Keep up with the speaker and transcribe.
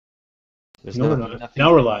There's No, no, we're not. nothing.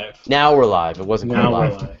 Now we're live. Now we're live. It wasn't quite Now we're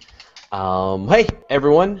live. live. Hey,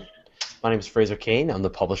 everyone. My name is Fraser Cain. I'm the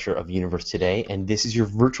publisher of Universe Today, and this is your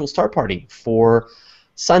virtual star party for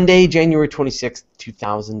Sunday, January 26th,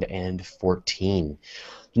 2014.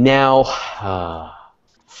 Now, I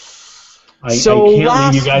can't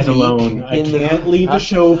leave you guys alone. I can't leave the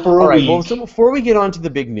show for a week. Well, so before we get on to the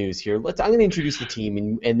big news here, I'm going to introduce the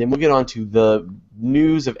team, and then we'll get on to the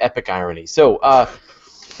news of epic irony. So,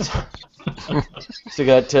 you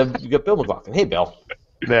got Bill McLaughlin. Hey, Bill.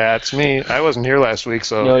 That's me. I wasn't here last week,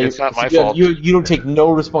 so it's not my fault. You don't take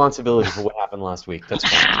no responsibility for what happened last week. That's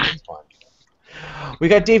fine. That's fine. We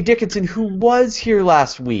got Dave Dickinson, who was here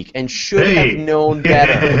last week and should have known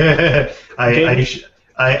better.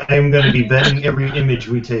 I'm going to be vetting every image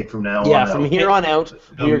we take from now on. Yeah, from here on out,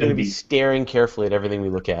 we are going to be staring carefully at everything we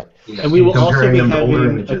look at. Yeah. And we will also be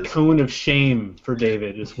having a cone of shame for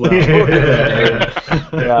David as well.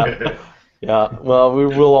 Yeah, well, we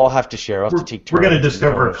will all have to share. We'll have to take turns. We're going to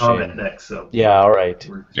discover a comment next, so yeah, all right.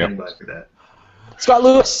 We're standing by for that. Scott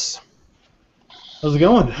Lewis. How's it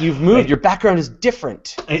going? You've moved. Your background is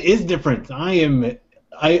different. It is different.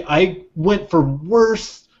 I went for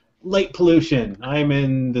worse light pollution. I'm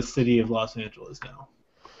in the city of Los Angeles now.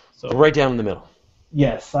 So right down in the middle.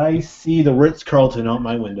 Yes, I see the Ritz-Carlton out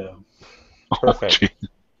my window. Perfect.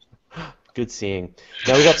 Good seeing.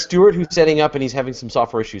 Now we got Stuart who's setting up and he's having some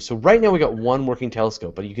software issues. So right now we got one working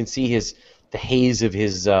telescope, but you can see the haze of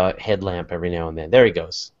his headlamp every now and then. There he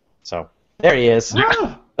goes. So there he is.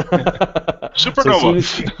 Supernova.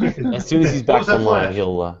 So as soon as he's back online,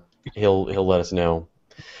 he'll let us know.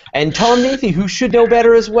 And Tom Nathe, who should know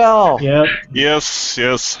better as well. Yep.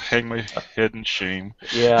 Yes. Hang my head in shame.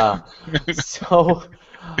 Yeah.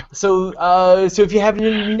 So if you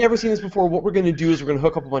haven't never seen this before, what we're going to do is we're going to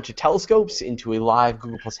hook up a bunch of telescopes into a live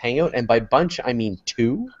Google Plus Hangout, and by bunch I mean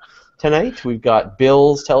two tonight. We've got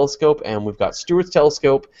Bill's telescope and we've got Stuart's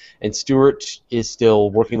telescope, and Stuart is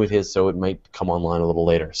still working with his, so it might come online a little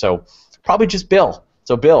later. So probably just Bill.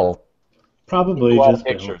 So Bill, probably just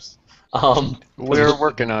pictures. We're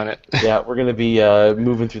working on it. Yeah, we're going to be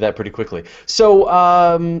moving through that pretty quickly. So,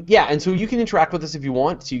 yeah, and so you can interact with us if you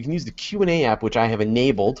want. So you can use the Q&A app, which I have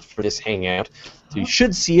enabled for this Hangout. So you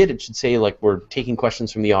should see it. It should say, like, we're taking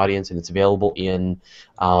questions from the audience, and it's available in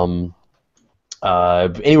anywhere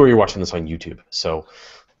you're watching this on YouTube. So,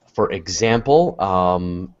 for example,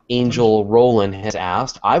 Angel Roland has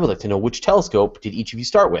asked, I would like to know which telescope did each of you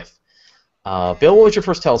start with? Bill, what was your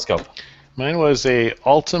first telescope? Mine was a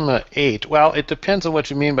Ultima 8. Well, it depends on what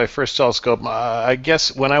you mean by first telescope. I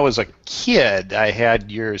guess when I was a kid, I had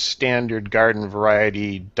your standard garden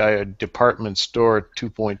variety department store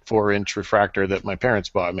 2.4-inch refractor that my parents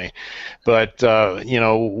bought me. But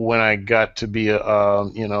when I got to be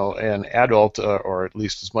an adult, or at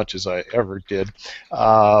least as much as I ever did,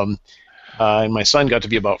 and my son got to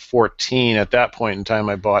be about 14. At that point in time,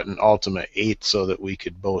 I bought an Ultima 8 so that we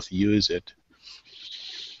could both use it,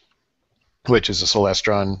 which is a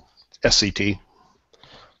Celestron SCT.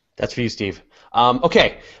 That's for you, Steve.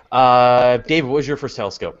 Okay, Dave, what was your first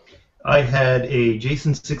telescope? I had a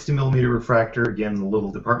Jason 60mm refractor. Again, the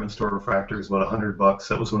little department store refractor is about $100.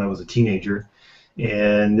 That was when I was a teenager.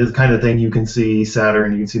 And this kind of thing you can see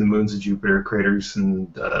Saturn, you can see the moons of Jupiter, craters,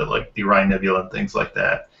 and like the Orion Nebula and things like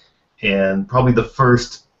that. And probably the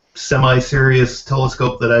first semi-serious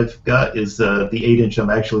telescope that I've got is the 8-inch. I'm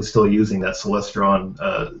actually still using that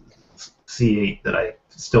Celestron C8 that I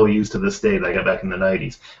still use to this day that I got back in the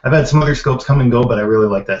 90s. I've had some other scopes come and go, but I really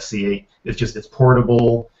like that C8. It's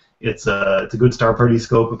portable. It's a good star party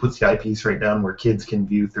scope. It puts the eyepiece right down where kids can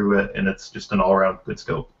view through it, and it's just an all-around good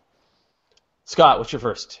scope. Scott, what's your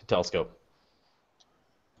first telescope?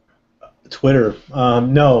 Twitter.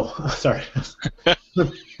 No, sorry.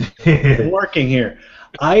 Working here.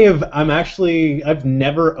 I've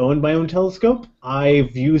never owned my own telescope.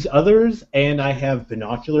 I've used others, and I have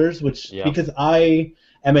binoculars, because I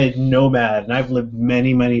am a nomad, and I've lived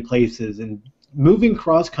many, many places, and moving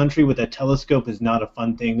cross-country with a telescope is not a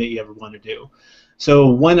fun thing that you ever want to do. So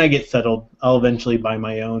when I get settled, I'll eventually buy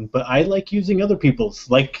my own, but I like using other people's,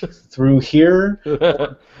 like through here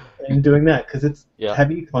and doing that, because it's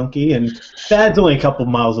heavy, clunky, and SAD's only a couple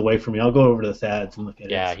miles away from me. I'll go over to the SADs and look at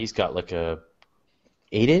it. Yeah, he's got like a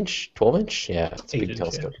 8-inch, 12-inch? Yeah, it's a big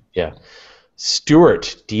telescope. Yeah.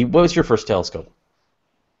 Stuart, what was your first telescope?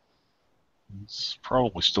 It's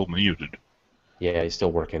probably still muted. Yeah, he's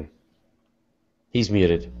still working. He's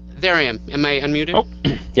muted. There I am. Am I unmuted? Oh.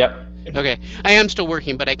 Yep. Okay. I am still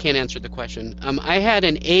working, but I can't answer the question. I had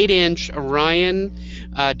an 8-inch Orion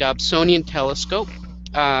Dobsonian telescope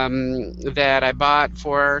that I bought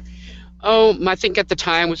for I think at the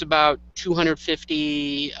time was about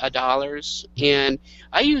 $250, and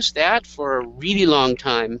I used that for a really long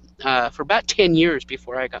time, for about 10 years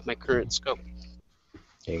before I got my current scope.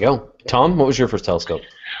 There you go. Tom, what was your first telescope?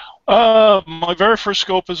 My very first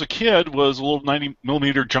scope as a kid was a little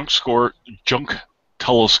 90mm junk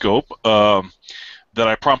telescope that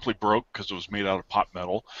I promptly broke because it was made out of pot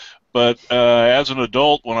metal. But as an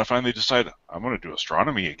adult, when I finally decided I'm going to do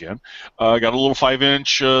astronomy again, I got a little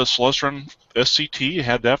 5-inch Celestron SCT,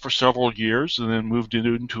 had that for several years, and then moved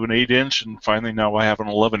into an 8-inch, and finally now I have an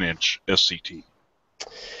 11-inch SCT.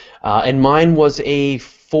 And mine was a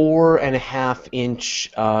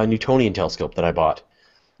 4.5-inch Newtonian telescope that I bought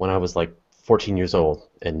when I was like 14 years old,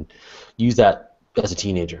 and used that as a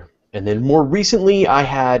teenager. And then more recently, I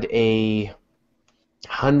had a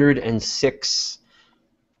 106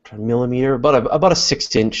 millimeter, about a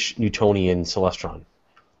 6-inch Newtonian Celestron.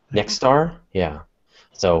 Next star, yeah.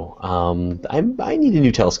 So I need a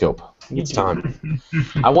new telescope. It's time.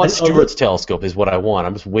 I want Stuart's telescope is what I want.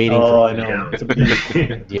 I'm just waiting for. Oh, I know.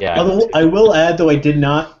 Yeah. Although I will add, though I did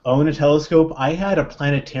not own a telescope, I had a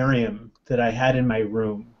planetarium that I had in my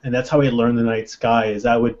room, and that's how I learned the night sky. Is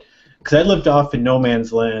because I lived off in no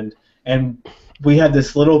man's land, and we had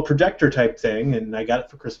this little projector type thing, and I got it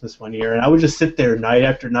for Christmas one year, and I would just sit there night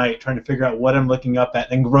after night trying to figure out what I'm looking up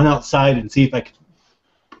at, and run outside and see if I could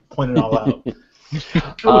point it all out.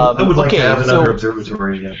 I would like to have another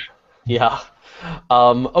observatory again. Yeah.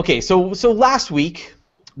 Okay, so last week,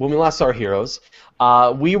 when we last saw our heroes,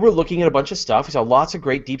 we were looking at a bunch of stuff. We saw lots of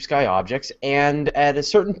great deep sky objects, and at a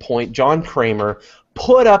certain point, John Kramer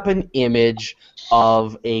put up an image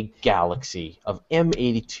of a galaxy, of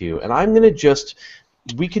M82, and I'm going to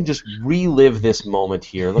we can just relive this moment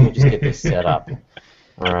here. Let me just get this set up.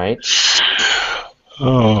 All right.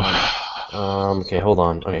 Oh. Okay, hold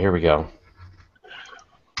on. Okay, here we go.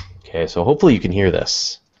 Okay, so hopefully you can hear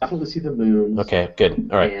this. To see the moon. Okay, good.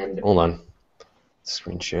 All right, hold on.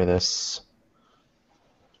 Screen share this.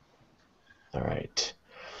 All right.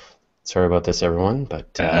 Sorry about this, everyone,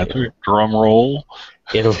 but drum roll.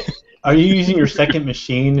 Are you using your second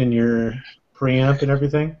machine and your preamp and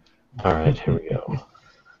everything? All right, here we go.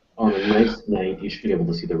 On a nice night, you should be able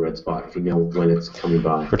to see the red spot if you know when it's coming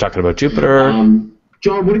by. We're talking about Jupiter.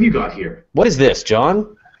 John, what have you got here? What is this,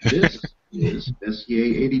 John? This is SCA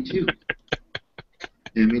 82.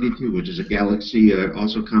 M82, which is a galaxy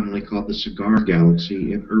also commonly called the Cigar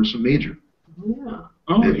Galaxy in Ursa Major. Yeah.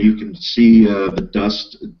 Oh, and you can see the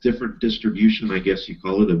dust, different distribution, I guess you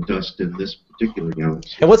call it, of dust in this particular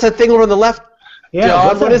galaxy. And what's that thing over on the left? Yeah,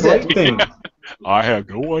 John, what is it? Thing? I have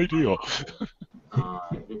no idea.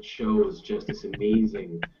 It shows just this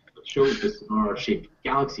amazing, it shows this cigar-shaped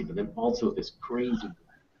galaxy, but then also this crazy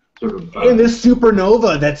sort of... and this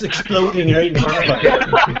supernova that's exploding right now.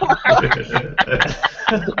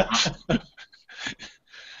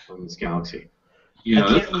 From this galaxy. Yeah,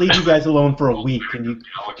 I can't leave you guys alone for a week, and you...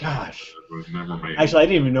 Gosh. Actually, I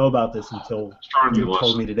didn't even know about this until you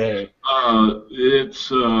told me today. Here's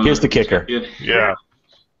the kicker. Yeah.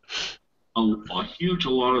 A lot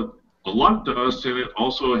of dust, and it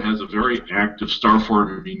also has a very active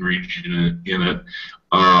star-forming region in it.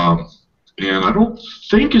 And I don't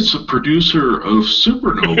think it's a producer of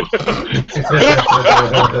supernova.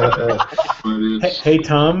 Hey,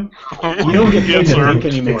 Tom, you don't get paid to think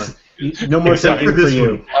anymore. No more thinking for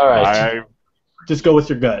you. All right. Just go with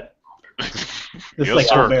your gut. Just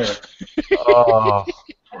like Albert. Oh.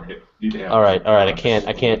 All right. I can't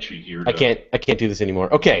do this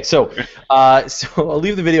anymore. Okay, so I'll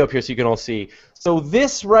leave the video up here so you can all see. So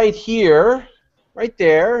this right here, right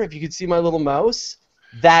there, if you can see my little mouse,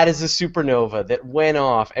 that is a supernova that went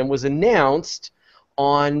off and was announced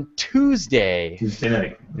on Tuesday. Tuesday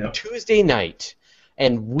night. Yep. Tuesday night,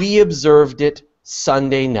 and we observed it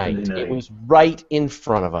Sunday night. It was right in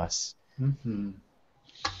front of us. Mm-hmm.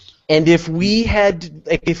 And if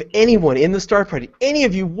if anyone in the Star Party, any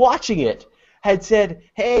of you watching it, had said,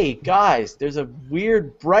 "Hey guys, there's a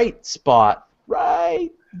weird bright spot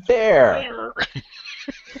right there."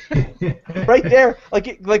 Right there,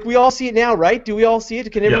 like we all see it now, right? Do we all see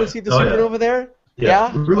it? Can everyone see the supernova there?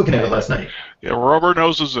 Yeah, we were looking at it last night. Yeah, rubber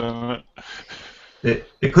noses in it.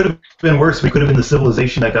 It could have been worse. We could have been the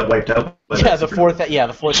civilization that got wiped out. Yeah, the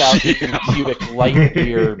 4,000 cubic light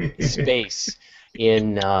year space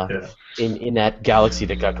in that galaxy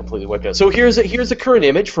that got completely wiped out. So here's a current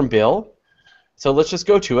image from Bill. So let's just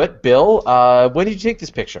go to it. Bill, when did you take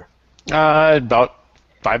this picture? About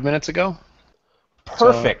 5 minutes ago.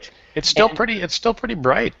 Perfect. So it's still pretty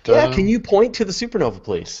bright. Yeah. Can you point to the supernova,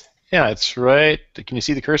 please? Yeah, it's right. Can you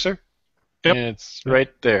see the cursor? Yep. It's right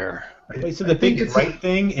there. Wait, so the big bright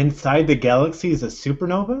thing inside the galaxy is a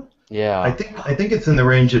supernova? Yeah. I think it's in the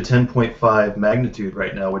range of 10.5 magnitude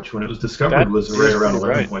right now, which when it was discovered was right around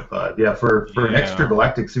 11.5. Yeah, for an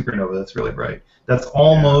extragalactic supernova, that's really bright. That's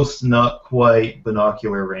almost not quite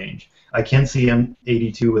binocular range. I can see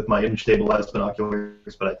M82 with my image-stabilized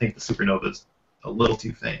binoculars, but I think the supernova is a little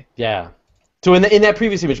too faint. Yeah. So in that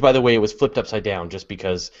previous image, by the way, it was flipped upside down just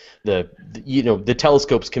because the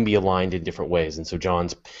telescopes can be aligned in different ways, and so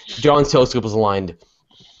John's telescope was aligned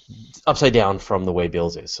upside down from the way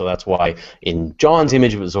Bill's is. So that's why in John's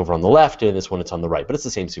image it was over on the left, and in this one it's on the right. But it's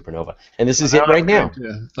the same supernova, and this is it right now.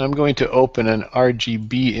 I'm going to open an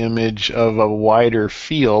RGB image of a wider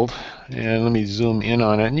field, and let me zoom in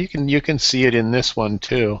on it, and you can see it in this one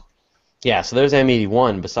too. Yeah. So there's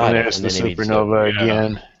M81 beside and it, and there's the supernova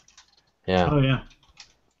again. Yeah. Oh yeah.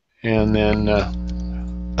 And then.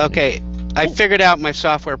 Okay, I figured out my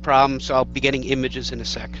software problem, so I'll be getting images in a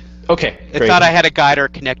sec. Okay. It thought I had a guider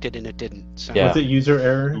connected and it didn't. So. Yeah. Was it user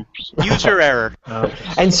error? User error. Okay.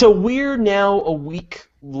 And so we're now a week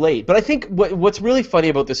late. But I think what's really funny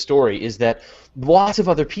about this story is that lots of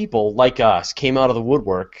other people like us came out of the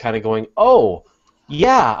woodwork kind of going, oh,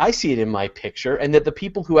 yeah, I see it in my picture. And that the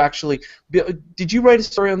people who actually... Did you write a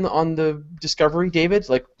story on the Discovery, David?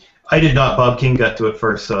 Like, I did not. Bob King got to it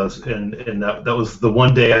first, so and that was the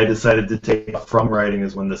one day I decided to take off from writing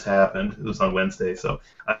is when this happened. It was on Wednesday, so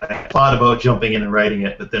I thought about jumping in and writing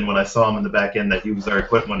it, but then when I saw him in the back end that he was already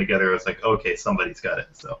putting one together, I was like, okay, somebody's got it.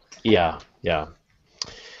 So yeah.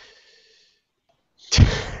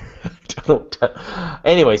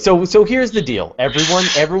 Anyway, so here's the deal.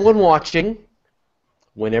 Everyone watching,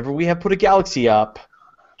 whenever we have put a galaxy up,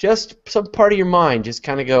 just some part of your mind just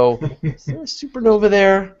kind of go, is there a supernova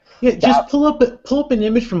there? Yeah, just pull up an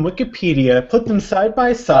image from Wikipedia, put them side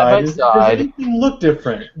by side. Does anything look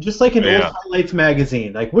different? Just like an old Highlights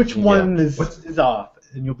magazine. Like which one is off,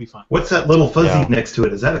 and you'll be fine. What's that little fuzzy next to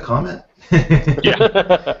it? Is that a comment?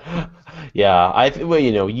 Yeah. Yeah. Well,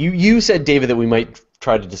 you said, David, that we might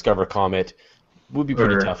try to discover a comet. Would be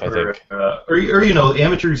pretty tough, I think. Or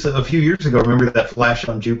amateurs a few years ago. Remember that flash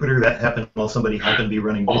on Jupiter? That happened while somebody happened to be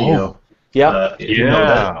running video. Yeah.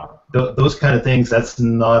 Those kind of things, that's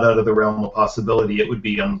not out of the realm of possibility. It would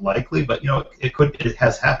be unlikely, but it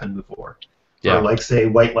has happened before. Yeah. Or like say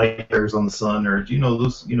white light pairs on the sun, or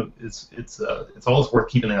those. It's always worth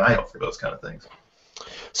keeping an eye out for those kind of things.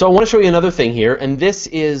 So I want to show you another thing here, and this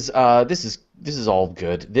is all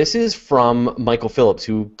good. This is from Michael Phillips,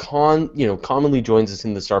 who commonly joins us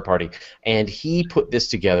in the Star Party, and he put this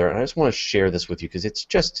together, and I just want to share this with you because it's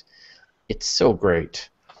so great.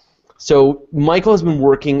 So Michael has been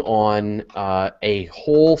working on a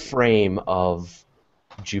whole frame of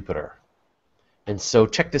Jupiter. And so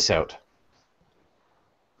check this out.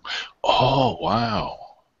 Oh, wow.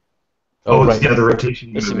 Oh, right. Yeah, the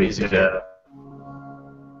rotation There's some music here.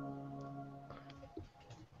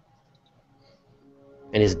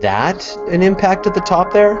 And is that an impact at the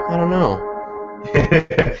top there? I don't know.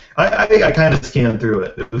 I kind of scanned through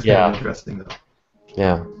it. It was kind of interesting, though.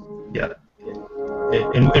 Yeah. Yeah.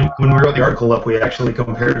 And when we wrote the article up, we actually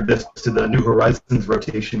compared this to the New Horizons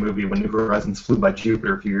rotation movie when New Horizons flew by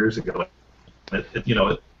Jupiter a few years ago.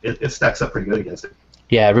 It stacks up pretty good against it.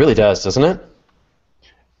 Yeah, it really does, doesn't it?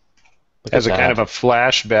 As a kind of a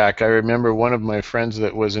flashback, I remember one of my friends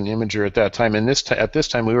that was an imager at that time, and at this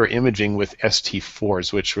time we were imaging with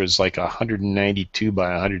ST4s, which was like 192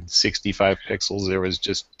 by 165 pixels. There was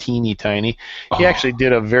just teeny tiny. He actually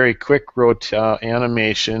did a very quick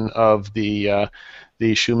animation of the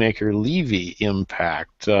Shoemaker-Levy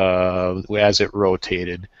impact as it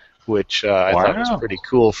rotated, which I thought was pretty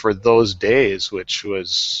cool for those days, which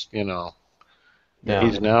was, Yeah.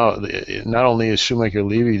 He's now, not only is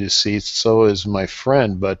Shoemaker-Levy deceased, so is my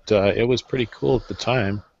friend, but it was pretty cool at the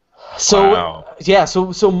time. So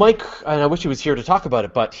so Mike, and I wish he was here to talk about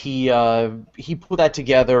it, but he put that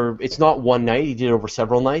together. It's not one night; he did it over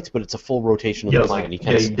several nights, but it's a full rotation of the planet. He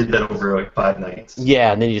did that over like 5 nights.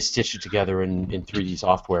 Yeah, and then you just stitch it together in 3D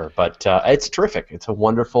software. But it's terrific. It's a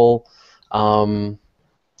wonderful.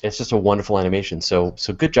 It's just a wonderful animation. So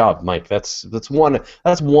good job, Mike. That's one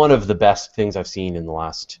of the best things I've seen in the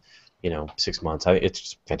last 6 months. It's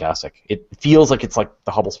just fantastic. It feels like it's like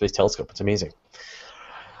the Hubble Space Telescope. It's amazing.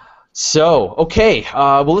 So okay,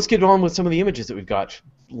 well let's get on with some of the images that we've got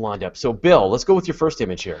lined up. So Bill, let's go with your first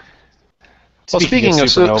image here. Well, speaking of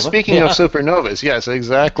supernovas, yes,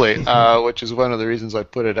 exactly, which is one of the reasons I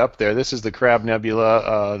put it up there. This is the Crab Nebula,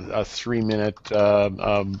 a 3-minute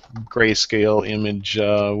grayscale image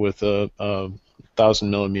with a 1,000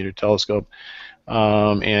 millimeter telescope.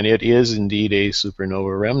 And it is indeed a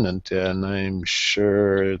supernova remnant, and I'm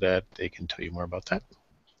sure that they can tell you more about that.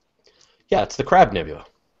 Yeah, it's the Crab Nebula.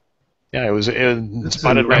 Yeah, it was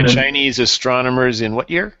spotted by Chinese astronomers in what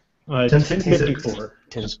year? 1054.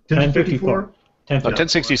 1054.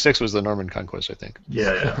 1066 was the Norman Conquest, I think.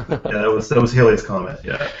 Yeah. That was Halley's Comet.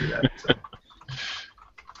 Yeah, after that. So.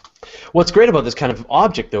 What's great about this kind of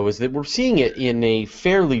object, though, is that we're seeing it in a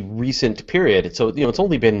fairly recent period. So it's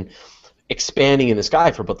only been expanding in the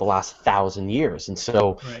sky for about the last 1,000 years, and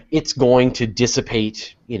so it's going to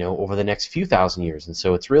dissipate, over the next few thousand years. And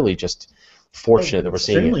so it's really just fortunate that we're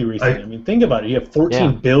seeing it. Recent. I mean, think about it. You have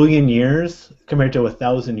 14 billion years compared to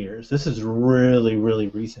 1,000 years. This is really, really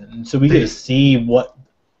recent, and so we get to see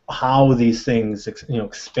how these things,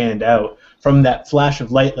 expand out from that flash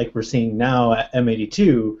of light, like we're seeing now at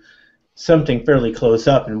M82, something fairly close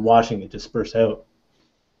up, and watching it disperse out.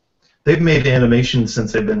 They've made animations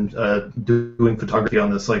since they've been doing photography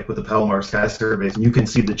on this, like with the Palomar sky surveys, and you can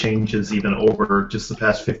see the changes even over just the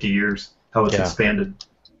past 50 years, how it's expanded.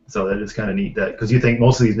 So that is kind of neat, that because you think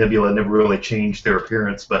most of these nebulae never really changed their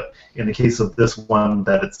appearance, but in the case of this one,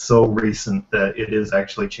 that it's so recent that it is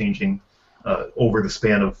actually changing over the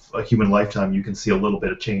span of a human lifetime. You can see a little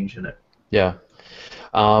bit of change in it. Yeah.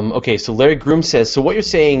 Okay, so Larry Groom says, so what you're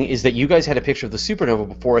saying is that you guys had a picture of the supernova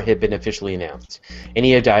before it had been officially announced.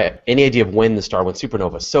 Any idea of when the star went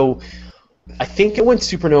supernova? So I think it went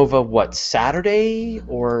supernova, Saturday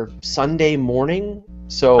or Sunday morning?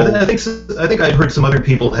 So I think I'd heard some other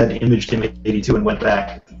people had imaged M82 and went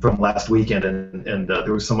back from last weekend, and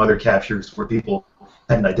there was some other captures where people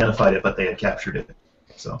hadn't identified it, but they had captured it.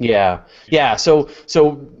 So yeah. So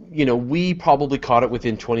we probably caught it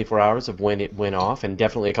within 24 hours of when it went off, and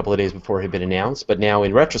definitely a couple of days before it had been announced. But now,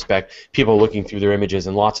 in retrospect, people are looking through their images,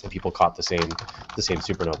 and lots of people caught the same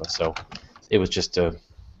supernova. So it was just a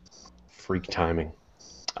freak timing.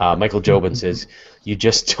 Michael Jobin says, "You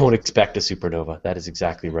just don't expect a supernova." That is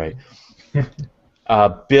exactly right.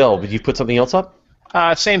 Bill, did you put something else up?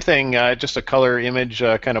 Same thing, just a color image,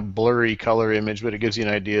 kind of blurry color image, but it gives you an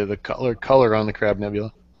idea of the color on the Crab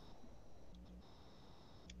Nebula.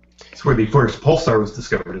 It's where the first pulsar was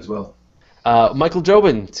discovered as well. Michael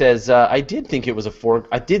Jobin says, I did think that was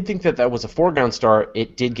a foreground star.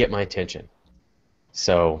 It did get my attention.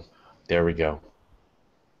 So there we go.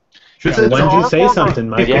 Why don't you say something,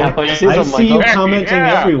 Michael? I see you commenting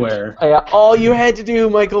everywhere. All you had to do,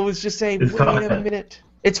 Michael, was just say, wait a minute.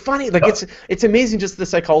 It's funny, it's amazing, just the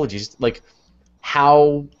psychology, just like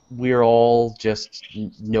how we're all just,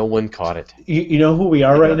 no one caught it. You know who we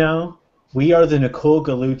are right now? We are the Nicole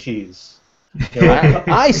Gallucci's.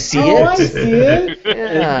 I see it. I see it.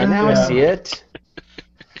 Yeah, now I see it.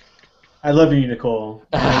 I love you, Nicole.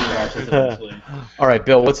 All right,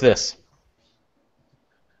 Bill, what's this?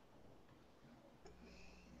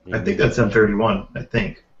 I think that's M31, I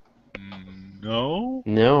think. No.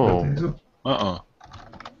 No.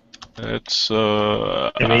 It's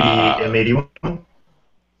M81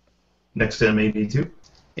 next to M82.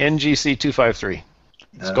 NGC 253,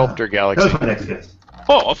 Sculptor Galaxy. That's my next guess.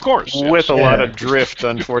 Oh, of course. With a lot of drift,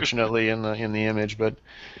 unfortunately, in the image,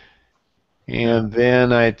 and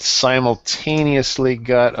then I simultaneously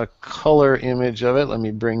got a color image of it. Let me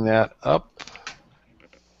bring that up.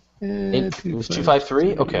 It was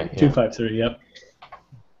 253. Okay. 253. Yep.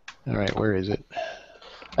 All right, where is it?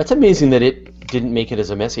 That's amazing that it didn't make it as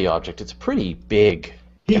a messy object. It's pretty big.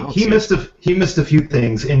 He missed a few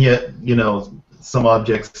things, and yet some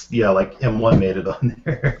objects, like M1 made it on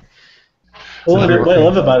there. Well, what I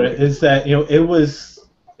love about it is that it was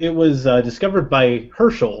discovered by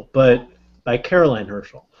Herschel, but by Caroline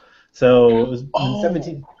Herschel. So it was in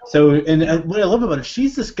 17. So and what I love about it,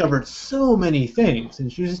 she's discovered so many things, and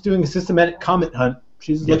she's just doing a systematic comet hunt.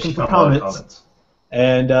 She's looking for comets.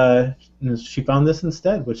 And she found this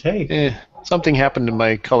instead, which, hey. Something happened to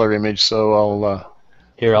my color image, so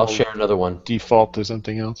I'll share another one. Default to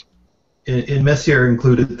something else. And Messier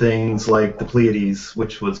included things like the Pleiades,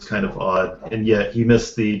 which was kind of odd, and yet he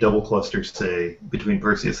missed the double cluster, say, between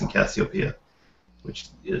Perseus and Cassiopeia, which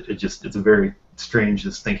it's a very strange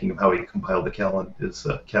just thinking of how he compiled his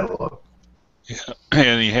catalog. Yeah,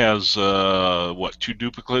 and he has, 2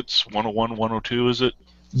 duplicates, 101, 102, is it?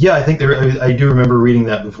 Yeah, I think I do remember reading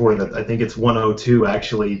that before. That I think it's 102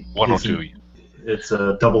 actually. 102. It's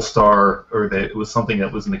a double star, or it was something that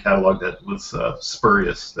was in the catalog that was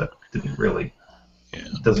spurious. That didn't really. Yeah.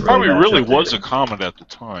 Doesn't probably really was a comet at the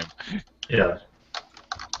time. Yeah.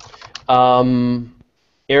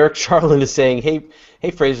 Eric Charlin is saying, hey, Hey,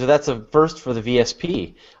 Fraser, that's a first for the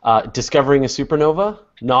VSP. Discovering a supernova?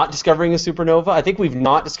 Not discovering a supernova? I think we've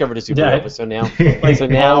not discovered a supernova, so now,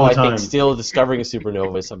 I think still discovering a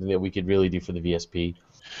supernova is something that we could really do for the VSP.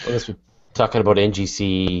 Unless we're talking about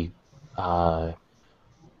NGC,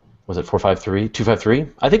 was it 453? 253?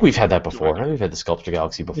 I think we've had that before. I think we've had the Sculptor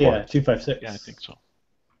Galaxy before. Yeah, 256. Yeah, I think so.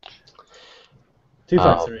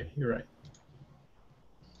 253, you're right.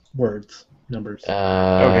 Words, numbers.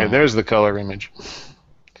 Okay, there's the color image.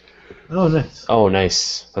 Oh, nice. Oh,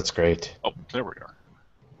 nice. That's great. Oh, there we are.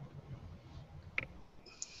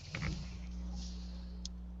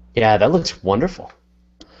 Yeah, that looks wonderful.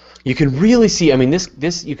 You can really see, I mean,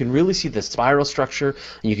 this you can really see the spiral structure,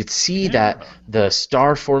 and you could see that the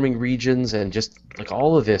star-forming regions and just like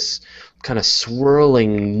all of this kind of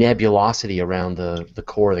swirling nebulosity around the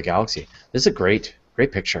core of the galaxy. This is a great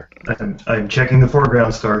picture. I'm checking the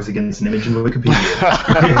foreground stars against an image in Wikipedia.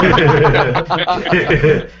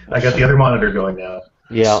 I got the other monitor going now.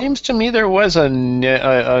 Yeah. It seems to me there was a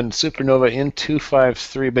supernova in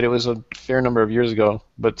 253, but it was a fair number of years ago.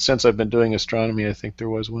 But since I've been doing astronomy, I think there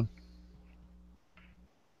was one.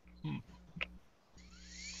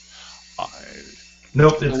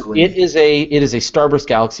 Nope, it's green. It is a starburst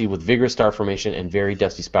galaxy with vigorous star formation and very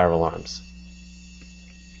dusty spiral arms.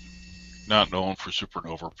 Not known for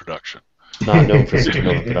supernova production. Not known for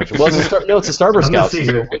supernova production. Well, it's a starburst galaxy.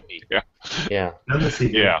 So it would be. Yeah. None to see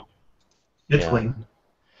here. Yeah. It's clean.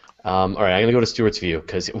 All right, I'm gonna go to Stuart's view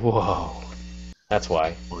because whoa, that's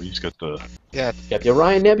why. Well, he's got the Got the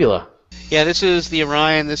Orion Nebula. Yeah, this is the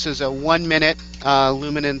Orion. This is a 1 minute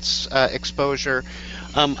luminance exposure.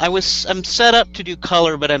 I'm set up to do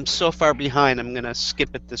color, but I'm so far behind. I'm gonna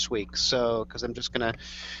skip it this week. So because I'm just gonna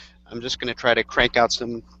try to crank out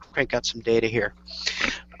some data here.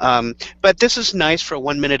 But this is nice for a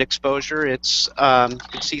 1 minute exposure. It's you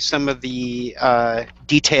can see some of the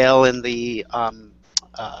detail in the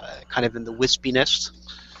kind of in the wispiness.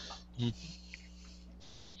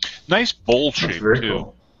 nice bowl shape too.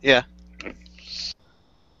 Cool. Yeah.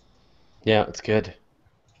 Yeah, it's good.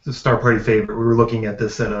 It's a Star Party favorite. We were looking at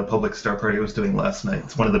this at a public Star Party I was doing last night.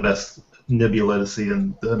 It's one of the best nebula to see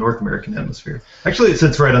in the North American atmosphere. Actually, it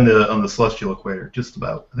sits right on the celestial equator, just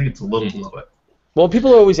about. I think it's a little below it. Well,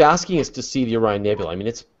 people are always asking us to see the Orion Nebula. I mean,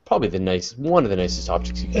 it's probably one of the nicest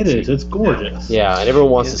objects you can see. It is. It's gorgeous. Yeah, and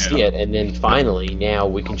everyone wants to see it, and then finally, now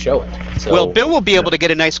we can show it. So, Well, Bill will be able to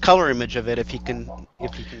get a nice color image of it if he can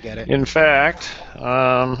get it. In fact,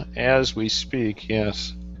 as we speak,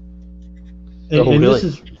 yes. And really? this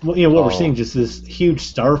is what we're seeing, just this huge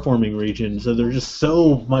star-forming region. So there's just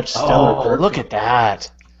so much stellar. look at that.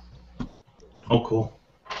 Oh, cool.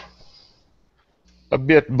 A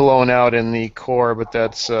bit blown out in the core, but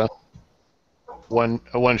that's a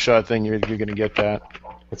one-shot thing. You're going to get that.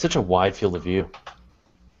 It's such a wide field of view.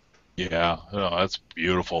 Yeah, that's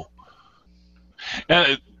beautiful.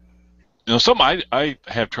 And something I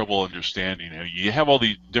have trouble understanding. You have all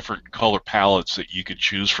these different color palettes that you could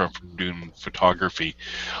choose from doing photography.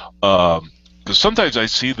 Because sometimes I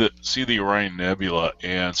see the Orion Nebula,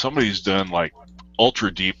 and somebody's done like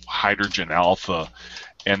ultra deep hydrogen alpha,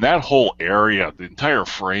 and that whole area, the entire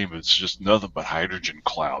frame, is just nothing but hydrogen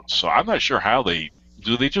clouds. So I'm not sure how they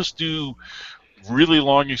just do really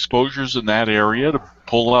long exposures in that area to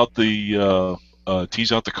pull out the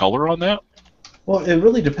tease out the color on that. Well, it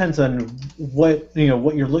really depends on what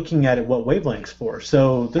you're looking at what wavelengths for.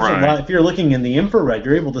 So there's a lot. If you're looking in the infrared,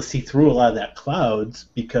 you're able to see through a lot of that clouds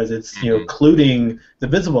because it's occluding the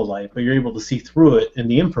visible light, but you're able to see through it in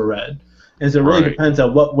the infrared. And so it really depends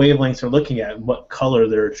on what wavelengths they're looking at and what color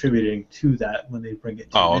they're attributing to that when they bring it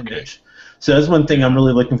to an image. So that's one thing I'm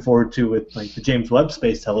really looking forward to with like the James Webb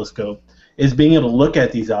Space Telescope is being able to look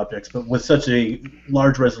at these objects, but with such a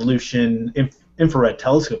large resolution infrared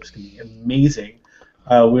telescopes can be amazing.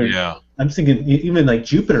 I'm thinking even like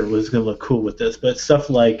Jupiter was going to look cool with this, but stuff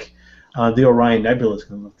like the Orion Nebula is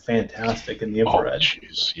going to look fantastic in the infrared. Oh,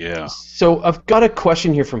 jeez, yeah. So I've got a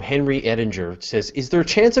question here from Henry Edinger. It says, is there a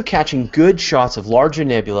chance of catching good shots of larger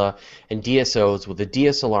nebula and DSOs with a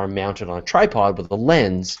DSLR mounted on a tripod with a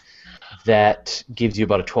lens that gives you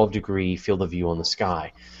about a 12-degree field of view on the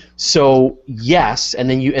sky? So yes, and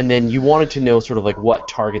then you wanted to know sort of like what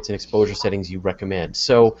targets and exposure settings you recommend.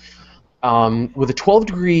 So with a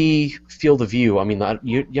 12-degree field of view, I mean,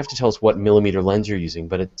 you have to tell us what millimeter lens you're using,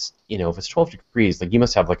 but it's if it's 12 degrees, like you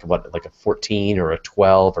must have like a 14 or a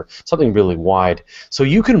 12 or something really wide. So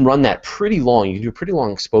you can run that pretty long. You can do a pretty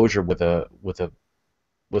long exposure with a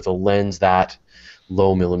lens that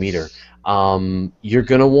low millimeter. You're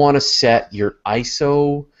gonna want to set your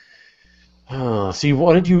ISO. So you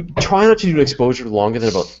want to try not to do an exposure longer than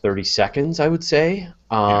about 30 seconds, I would say.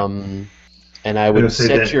 And I would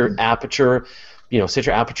set your aperture, set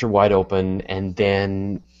your aperture wide open, and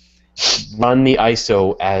then run the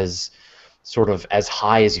ISO as sort of as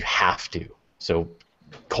high as you have to. So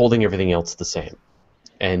holding everything else the same.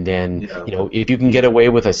 And then, if you can get away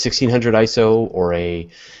with a 1600 ISO or a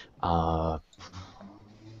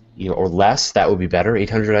or less, that would be better.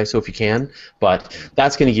 800 ISO if you can, but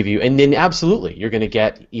that's going to give you. And then absolutely, you're going to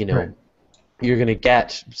get you're going to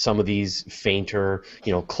get some of these fainter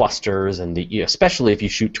clusters, and especially if you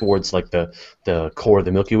shoot towards like the core of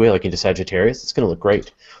the Milky Way, like into Sagittarius, it's going to look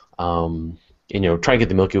great. Try and get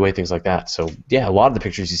the Milky Way, things like that. So yeah, a lot of the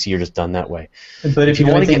pictures you see are just done that way. But if you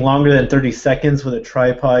want anything longer than 30 seconds with a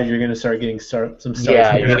tripod, you're going to start getting some stars.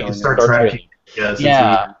 Yeah, you're going to start tracking.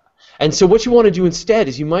 Yeah. And so what you want to do instead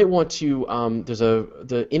is you might want to there's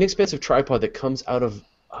the inexpensive tripod that comes out of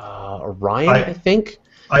Orion, I think.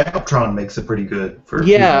 Ioptron makes it pretty good for.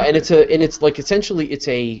 Yeah, and it's like essentially it's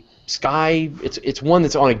a sky. It's one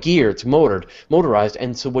that's on a gear. It's motorized,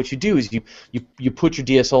 and so what you do is you put your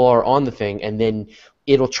DSLR on the thing, and then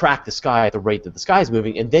it'll track the sky at the rate that the sky is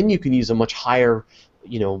moving, and then you can use a much higher,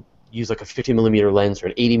 use like a 50mm lens or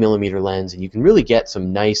an 80mm lens, and you can really get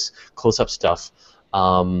some nice close-up stuff.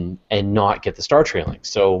 And not get the star trailing.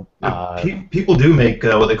 So people do make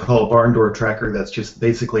what they call a barn door tracker. That's just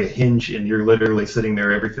basically a hinge, and you're literally sitting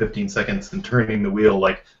there every 15 seconds and turning the wheel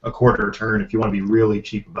like a quarter turn if you want to be really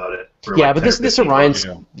cheap about it. Yeah, but this Orion's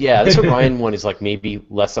this Orion one is like maybe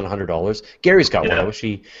less than $100. Gary's got one. I wish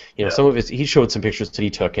some of he showed some pictures that he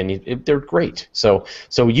took, and they're great. So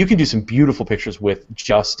you can do some beautiful pictures with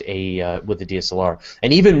just with the DSLR,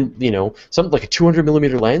 and even something like a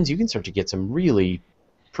 200mm lens, you can start to get some really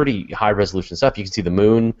pretty high resolution stuff. You can see the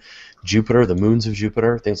moon, Jupiter, the moons of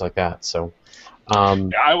Jupiter, things like that. So,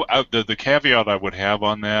 the caveat I would have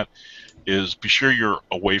on that is be sure you're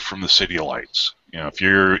away from the city lights. If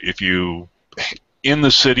you in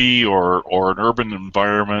the city or an urban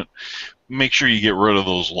environment, make sure you get rid of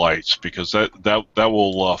those lights, because that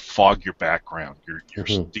will fog your background. Your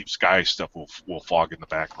deep sky stuff will fog in the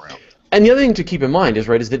background. And the other thing to keep in mind is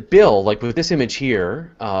that Bill, like with this image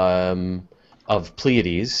here, of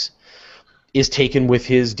Pleiades, is taken with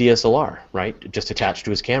his DSLR, right? Just attached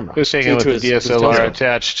to his camera. It was taken with the DSLR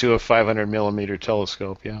attached to a 500mm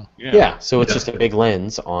telescope, Yeah, so it's just a big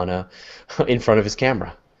lens in front of his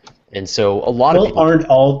camera. And so a lot of people... aren't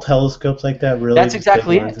all telescopes like that, really? That's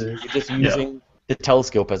exactly it. You're just using the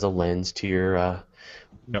telescope as a lens to your...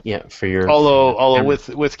 for your. Although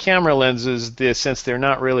with camera lenses, since they're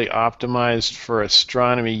not really optimized for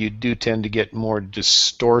astronomy, you do tend to get more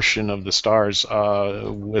distortion of the stars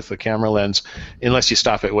with the camera lens, unless you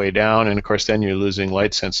stop it way down, and of course then you're losing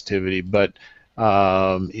light sensitivity. But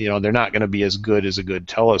they're not going to be as good as a good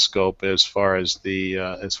telescope as far as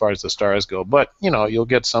the stars go. But you'll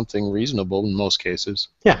get something reasonable in most cases.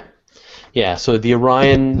 Yeah. So the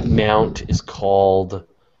Orion mount is called.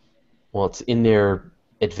 Well, it's in their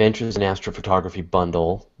Adventures in Astrophotography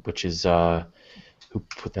bundle, which is who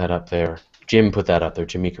put that up there? Jim put that up there.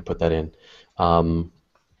 Jim Meeker put that in, and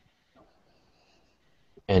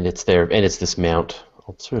it's there, and it's this mount.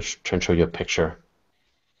 I'll sort of try and show you a picture.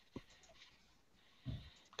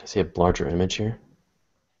 Can I see a larger image here?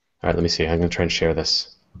 All right, let me see. I'm going to try and share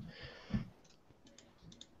this.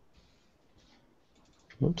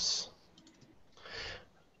 Oops.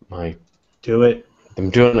 Do it. I'm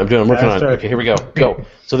working on it. Okay, here we go. Go.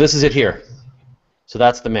 So this is it here. So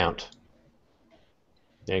that's the mount.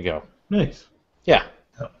 There you go. Nice. Yeah.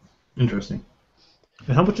 Interesting.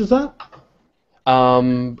 And how much is that?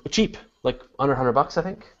 Cheap, like under $100, I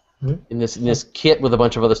think. Mm-hmm. In this kit with a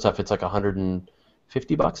bunch of other stuff, it's like $150,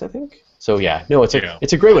 I think. So yeah, no, it's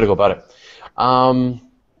a great way to go about it.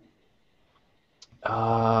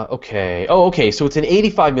 Okay. Oh, okay. So it's an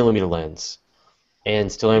 85mm lens.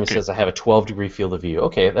 And Stellarium says I have a 12-degree field of view.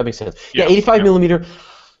 Okay, that makes sense. Yeah, 85mm.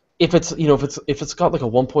 If it's if it's got like a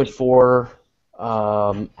 1.4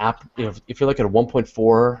 if you're like at a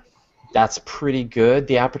 1.4, that's pretty good,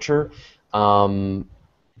 the aperture.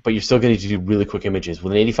 But you're still going to do really quick images.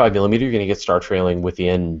 With an 85mm, you're going to get star trailing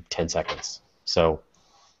within 10 seconds. So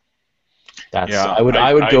that's I would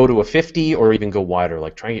go to a 50 or even go wider.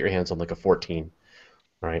 Like try and get your hands on like a 14,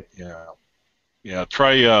 right? Yeah,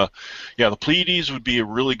 try. The Pleiades would be a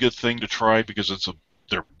really good thing to try, because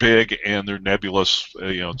they're big and they're nebulous.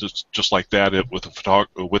 Just like that with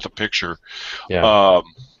a picture. Yeah.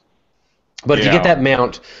 But if you get that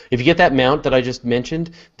mount, that I just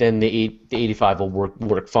mentioned, then the 85 will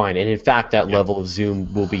work fine. And in fact, that level of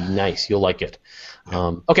zoom will be nice. You'll like it.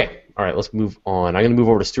 Okay. All right. Let's move on. I'm going to move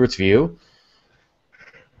over to Stuart's view.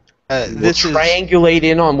 This is triangulate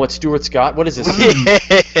in on what Stuart's got. What is this?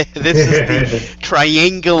 this is the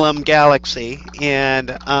Triangulum Galaxy,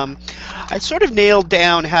 and I sort of nailed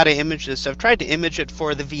down how to image this. I've tried to image it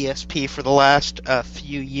for the VSP for the last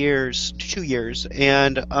few years, 2 years,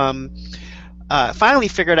 and finally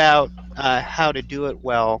figured out how to do it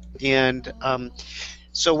well. And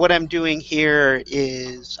so what I'm doing here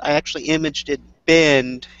is I actually imaged it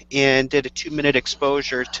bend and did a 2-minute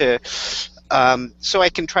exposure to so I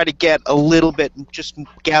can try to get a little bit, just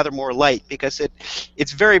gather more light, because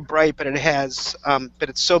it's very bright, but it has but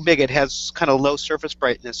it's so big it has kind of low surface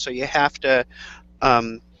brightness, so you have to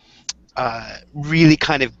really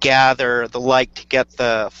kind of gather the light to get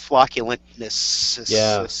the flocculentness.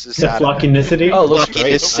 Yeah. The flocculicity? Oh, it looks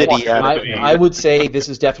great. Flocculicity out of it. I would say this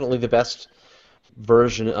is definitely the best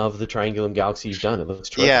version of the Triangulum Galaxy you've done. It looks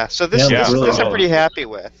terrific. Yeah, so this I'm pretty happy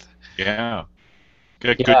with. Yeah.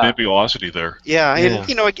 Good nebulosity there. Yeah, and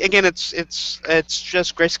you know, again, it's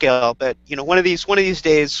just grayscale, but you know, one of these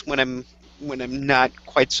days when I'm not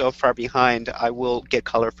quite so far behind, I will get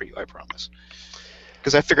color for you, I promise,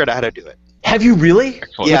 because I figured out how to do it. Have you really?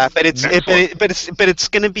 Excellent. Yeah, but it's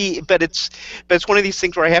one of these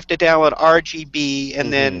things where I have to download RGB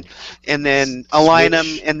and then align them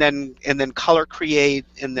and then color create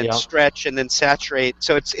and then stretch and then saturate.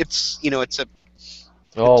 So it's you know, it's a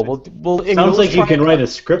well, sounds like you can write a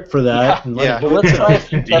script for that. Yeah. Well, let's try a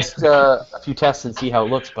few tests and see how it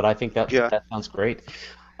looks. But I think that sounds great.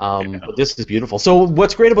 But this is beautiful. So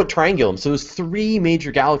what's great about Triangulum? So there's 3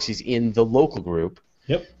 major galaxies in the local group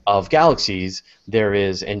of galaxies. There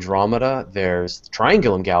is Andromeda, there's the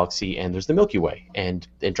Triangulum Galaxy, and there's the Milky Way. And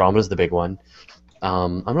Andromeda's the big one.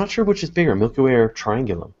 I'm not sure which is bigger, Milky Way or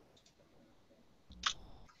Triangulum.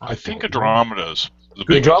 I think Andromeda's the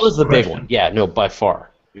biggest. Andromeda's the big one. Yeah, no, by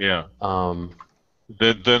far. Yeah. Then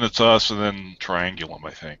it's us, and then Triangulum,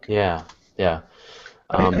 I think. Yeah.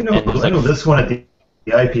 I know this one at the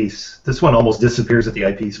eyepiece. This one almost disappears at the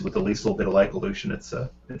eyepiece with the least little bit of light pollution. It's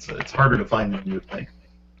harder to find than you would think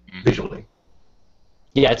visually.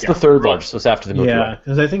 Yeah, it's the third largest. So it's after the Milky Way. Yeah,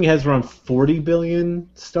 because I think it has around 40 billion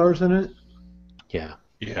stars in it. Yeah.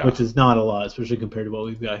 Which is not a lot, especially compared to what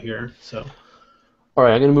we've got here. So. All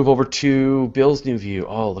right, I'm going to move over to Bill's new view.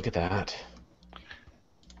 Oh, look at that.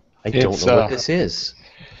 I don't know what this is.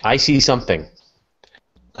 I see something.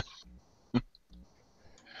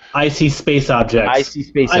 I see space objects. I see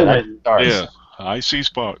space stars. Yeah, I see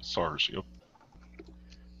stars. Yep.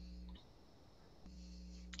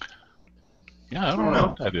 Yeah, I don't know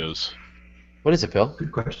what that is. What is it, Bill?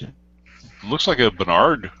 Good question. It looks like a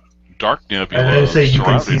Barnard dark nebula. I would say you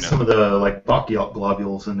can see some of the Bach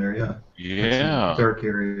globules in there. Yeah. Yeah. Dark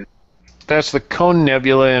area. That's the Cone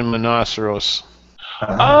Nebula in Monoceros.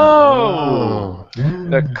 Oh!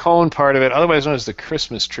 The cone part of it, otherwise known as the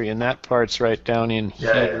Christmas tree, and that part's right down in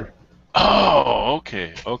here. Oh,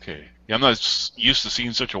 okay. Yeah, I'm not used to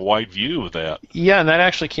seeing such a wide view of that. Yeah, and that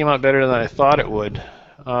actually came out better than I thought it would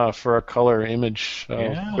for a color image,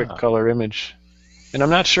 quick color image. And I'm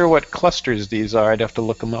not sure what clusters these are. I'd have to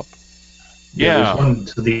look them up. Yeah. There's one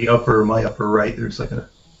to the my upper right. There's like a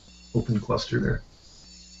open cluster there.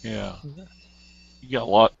 Yeah. You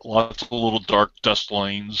got lots of little dark dust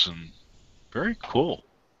lanes, and very cool.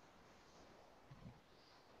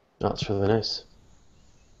 That's really nice.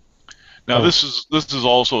 Now this is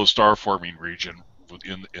also a star forming region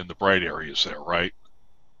in the bright areas there, right?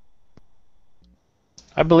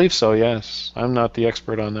 I believe so. Yes, I'm not the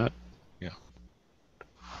expert on that. Yeah.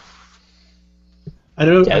 I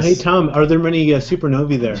don't know. Yes. Hey Tom, are there many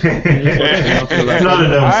supernovae there? Not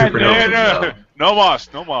enough supernovae. No moss.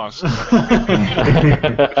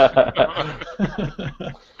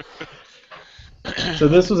 So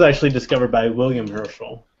this was actually discovered by William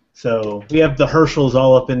Herschel. So we have the Herschels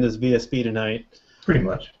all up in this VSP tonight. Pretty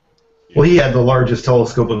much. Well, he had the largest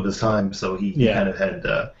telescope of his time, so he kind of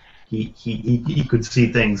had he could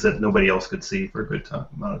see things that nobody else could see for a good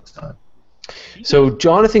amount of time. So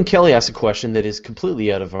Jonathan Kelly asked a question that is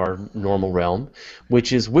completely out of our normal realm,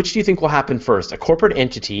 which is, which do you think will happen first? A corporate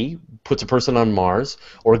entity puts a person on Mars,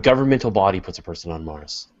 or a governmental body puts a person on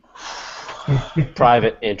Mars?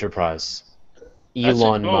 Private enterprise.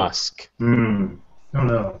 Elon Musk. I don't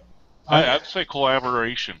know. I'd say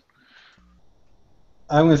collaboration.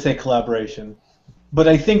 I'm going to say collaboration. But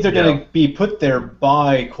I think they're going to be put there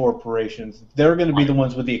by corporations. They're going to be the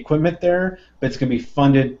ones with the equipment there, but it's going to be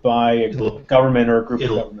funded by a government or a group of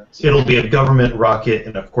governments. It'll be a government rocket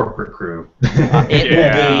and a corporate crew.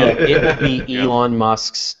 It will be Elon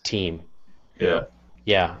Musk's team. Yeah.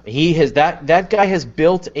 Yeah. He has that guy has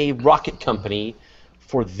built a rocket company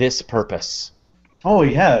for this purpose. Oh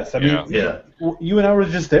yes, I mean, you and I were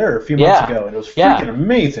just there a few months ago, and it was freaking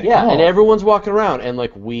amazing. Yeah, and everyone's walking around, and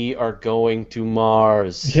like, we are going to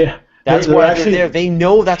Mars. Yeah, that's why they're there. They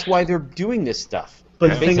know that's why they're doing this stuff.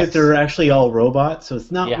 But the thing is, they're actually all robots, so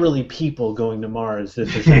it's not really people going to Mars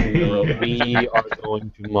if they're sending a robot. We are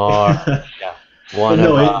going to Mars.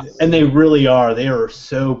 And they really are. They are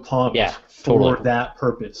so pumped for that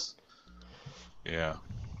purpose. Yeah.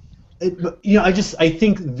 I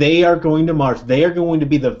think they are going to Mars. They are going to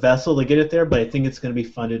be the vessel to get it there, but I think it's going to be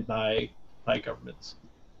funded by governments.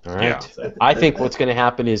 All right. Yeah. I think what's going to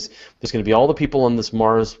happen is there's going to be all the people on this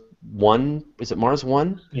Mars 1. Is it Mars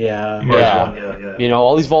 1? Yeah. Mars 1, yeah. You know,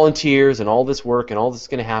 all these volunteers and all this work and all this is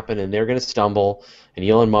going to happen, and they're going to stumble, and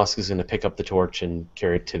Elon Musk is going to pick up the torch and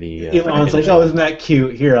carry it to the... Elon's like, oh, isn't that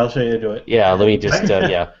cute? Here, I'll show you how to do it. Yeah, let me just,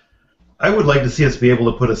 I would like to see us be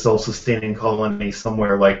able to put a self-sustaining colony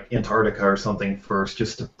somewhere like Antarctica or something first,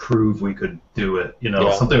 just to prove we could do it. You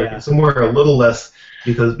know, somewhere a little less,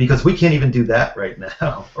 because we can't even do that right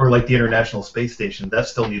now. Or like the International Space Station, that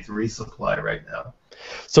still needs resupply right now.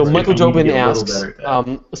 So Michael Jobin asks,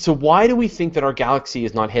 so why do we think that our galaxy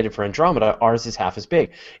is not headed for Andromeda? Ours is half as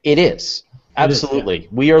big. It is. Absolutely.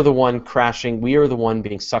 We are the one crashing. We are the one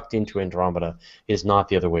being sucked into Andromeda. It is not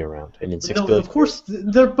the other way around. And in 6 billion... Of course,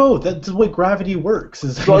 they're both. That's the way gravity works.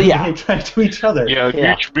 Is they attract to each other.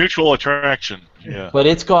 Yeah, mutual attraction. Yeah. But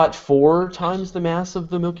it's got 4 times the mass of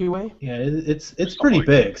the Milky Way? Yeah, it's pretty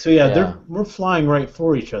big. So we're flying right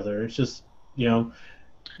for each other. It's just,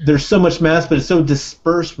 there's so much mass, but it's so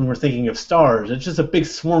dispersed when we're thinking of stars. It's just a big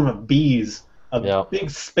swarm of bees, big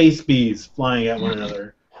space bees flying at one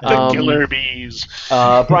another. The killer bees.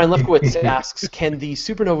 Brian Lefkowitz asks, can the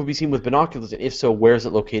supernova be seen with binoculars, and if so, where is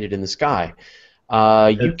it located in the sky?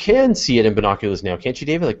 You can see it in binoculars now, can't you,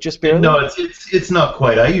 David? Like, just barely? No, it's not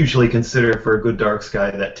quite. I usually consider for a good dark sky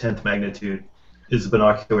that 10th magnitude is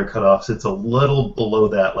binocular cutoffs. It's a little below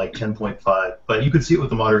that, like 10.5, but you could see it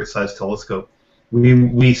with a moderate-sized telescope.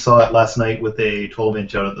 We saw it last night with a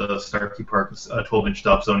 12-inch out of the Starkey Park, 12-inch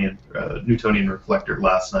Dobsonian Newtonian reflector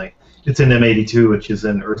last night. It's in M82, which is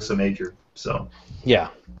in Ursa Major. So. Yeah,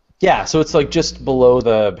 so it's like just below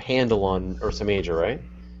the handle on Ursa Major, right?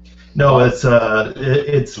 No, it's off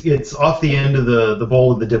the end of the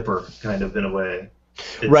bowl of the Dipper, kind of in a way.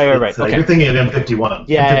 Right. Okay. You're thinking of M51.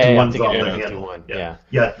 Yeah, M51's off the handle. Yeah.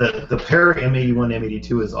 The pair M81,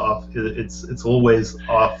 M82 is off. It's always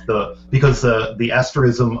off because the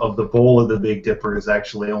asterism of the bowl of the Big Dipper is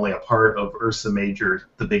actually only a part of Ursa Major,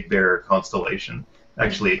 the Big Bear constellation.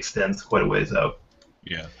 Actually extends quite a ways out.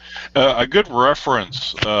 Yeah, a good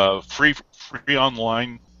reference, free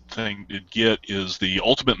online thing to get is the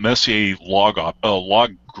Ultimate Messier log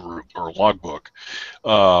group or logbook.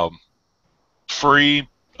 Free.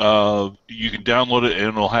 You can download it, and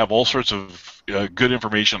it'll have all sorts of good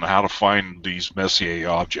information on how to find these Messier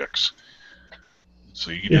objects.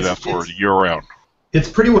 So you can do that for year-round. It's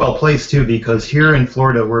pretty well placed, too, because here in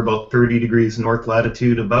Florida, we're about 30 degrees north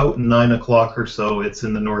latitude. About 9 o'clock or so, it's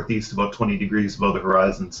in the northeast, about 20 degrees above the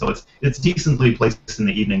horizon. So it's decently placed in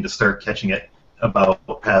the evening to start catching it about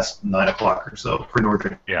past 9 o'clock or so for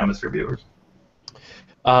Northern Hemisphere viewers.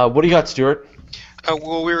 What do you got, Stuart?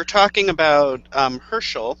 Well, we were talking about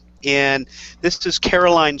Herschel, and this is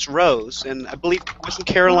Caroline's Rose, and I believe, wasn't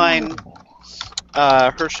Caroline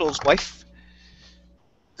Herschel's wife?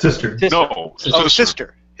 Sister. No.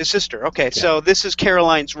 Sister. His sister. Okay, so this is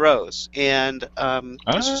Caroline's Rose, and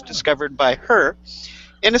this was discovered by her,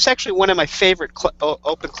 and it's actually one of my favorite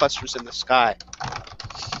open clusters in the sky.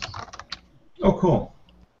 Oh, cool.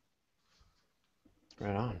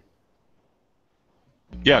 Right on.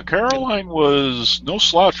 Yeah, Caroline was no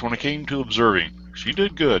slouch when it came to observing. She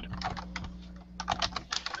did good.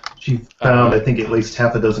 She found, I think, at least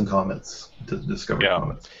half a dozen comets, discovered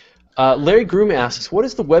comets. Larry Groom asks, what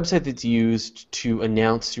is the website that's used to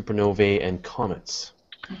announce supernovae and comets?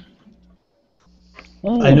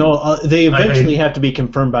 I know they eventually have to be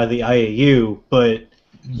confirmed by the IAU, but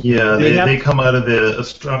yeah, they come out of the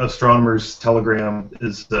Astronomers Telegram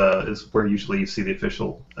is where usually you see the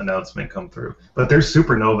official announcement come through. But there's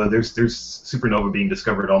supernova. There's supernova being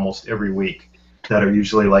discovered almost every week that are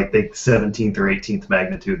usually like the 17th or 18th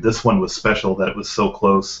magnitude. This one was special that it was so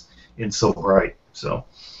close and so bright. So.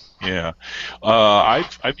 Yeah,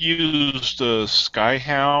 I've used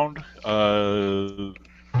Skyhound.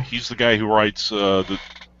 He's the guy who writes the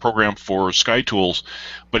program for Sky Tools,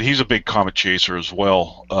 but he's a big comet chaser as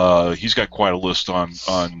well. He's got quite a list on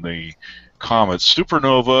the comets.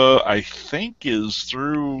 Supernova, I think, is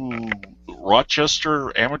through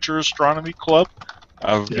Rochester Amateur Astronomy Club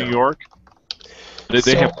out of New York.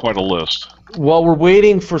 They have quite a list. While we're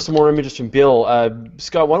waiting for some more images from Bill,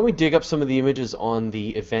 Scott, why don't we dig up some of the images on the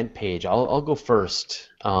event page? I'll go first.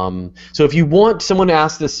 So if you want someone to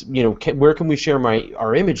ask this, where can we share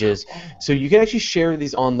our images? So you can actually share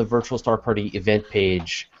these on the Virtual Star Party event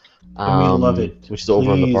page. And we love it. Which is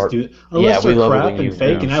over on the part. Unless they're crap and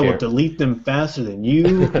fake, and I will delete them faster than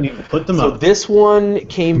you can even put them up. So this one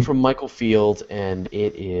came from Michael Field, and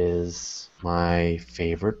it is one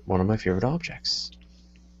of my favorite objects.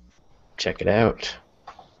 Check it out.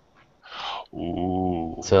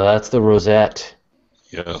 Ooh. So that's the Rosette.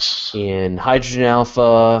 Yes. In hydrogen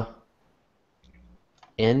alpha,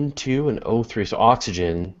 N2 and O3, so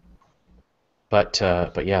oxygen. But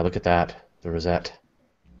yeah, look at that, the Rosette.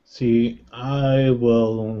 See, I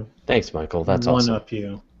will. Thanks, Michael. That's awesome. One up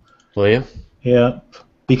you. Will you? Yep.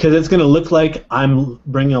 Because it's going to look like I'm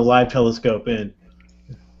bringing a live telescope in.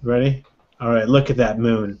 Ready? All right. Look at that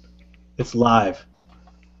moon. It's live.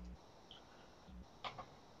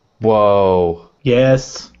 Whoa.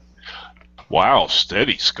 Yes. Wow,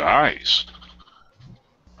 steady skies.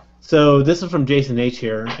 So this is from Jason H.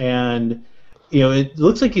 here, and it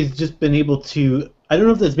looks like he's just been able to. I don't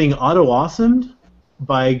know if that's being auto-awesomed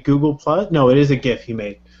by Google Plus. No, it is a GIF he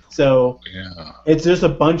made. So yeah. It's just a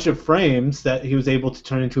bunch of frames that he was able to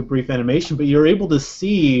turn into a brief animation, but you're able to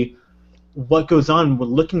see what goes on with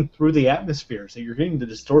looking through the atmosphere. So you're getting the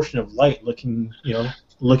distortion of light, looking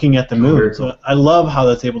at the moon. So I love how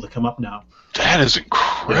that's able to come up now. That is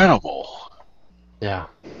incredible. Yeah.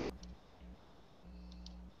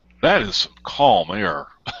 That is some calm air.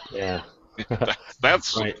 Yeah.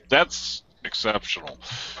 That's right. That's exceptional.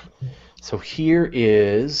 So here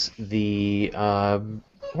is the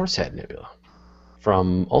Horsehead Nebula,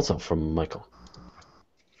 also from Michael.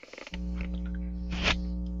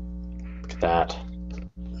 Look at that.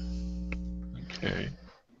 Okay.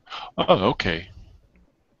 Oh, okay.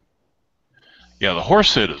 Yeah, the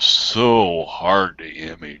Horsehead is so hard to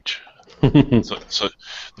image. so the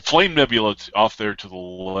Flame Nebula off there to the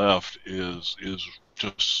left is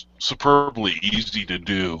just superbly easy to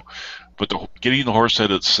do, but getting the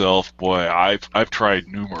Horsehead itself, boy, I've tried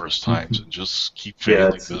numerous times and just keep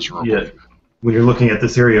failing miserably. Yeah. When you're looking at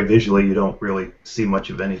this area visually, you don't really see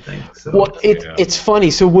much of anything. So. Well, it's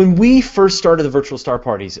funny. So when we first started the virtual star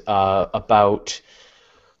parties, about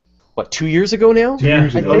 2 years ago now? 2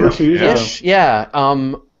 years ago. 2 years ago. Yeah.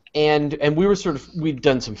 And we were we'd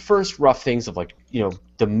done some first rough things of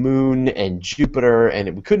the moon and Jupiter,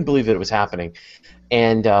 and we couldn't believe that it was happening.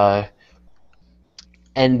 And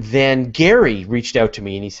then Gary reached out to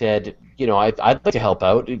me and he said, I'd like to help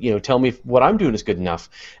out. Tell me if what I'm doing is good enough.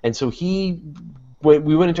 And so we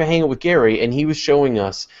went into a hangout with Gary, and he was showing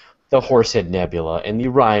us the Horsehead Nebula and the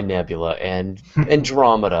Orion Nebula and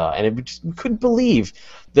Andromeda, and we couldn't believe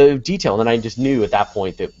the detail. And then I just knew at that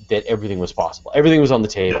point that everything was possible. Everything was on the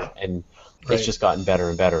table, and it's just gotten better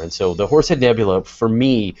and better. And so the Horsehead Nebula, for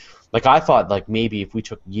me, I thought maybe if we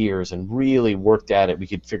took years and really worked at it, we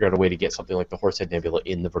could figure out a way to get something like the Horsehead Nebula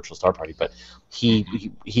in the Virtual Star Party. But he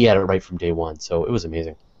had it right from day one, so it was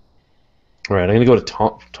amazing. All right, I'm going to go to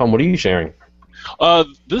Tom. Tom, what are you sharing?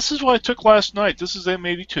 This is what I took last night. This is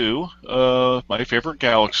M82, my favorite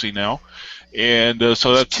galaxy now, and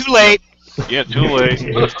so that's too late. Yeah, too late.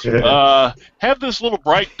 Have this little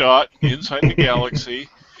bright dot inside the galaxy.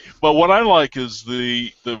 But what I like is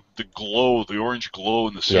the glow, the orange glow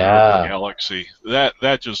in the center of the galaxy.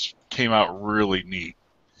 That just came out really neat.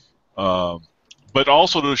 But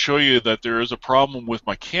also to show you that there is a problem with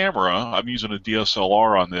my camera. I'm using a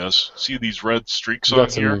DSLR on this. See these red streaks on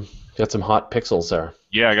here? Got some hot pixels there.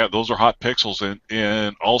 Yeah, those are hot pixels,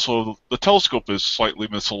 and also the telescope is slightly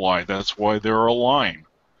misaligned. That's why they're aligned.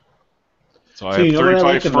 So I have 35 what I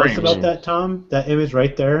like frames. the most about that, Tom? That image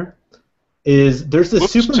right there is there's this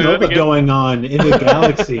supernova going on in the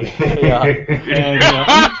galaxy.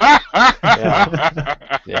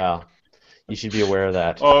 Yeah. You should be aware of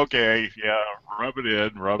that. Okay, yeah, rub it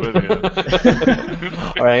in. All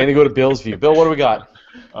right, I'm going to go to Bill's view. Bill, what do we got?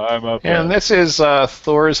 I'm up. And this is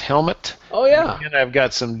Thor's helmet. Oh, yeah. And I've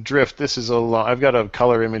got some drift. This is I've got a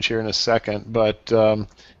color image here in a second, but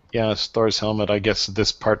yeah, it's Thor's helmet. I guess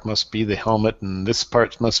this part must be the helmet, and this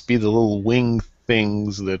part must be the little wing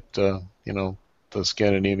things that the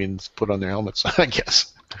Scandinavians put on their helmets, I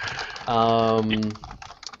guess.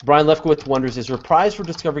 Brian Lefkowitz wonders, is there a prize for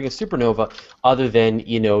discovering a supernova other than,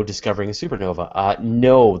 discovering a supernova?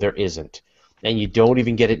 No, there isn't. And you don't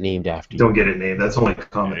even get it named after you. Don't get it named. That's only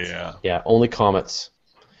comets. Yeah, only comets.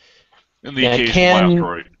 And the occasional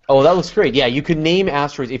asteroid. Oh, that looks great. Yeah, you can name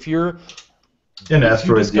asteroids. If you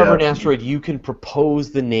discover an asteroid, you can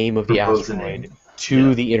propose the name of the asteroid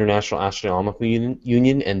to the International Astronomical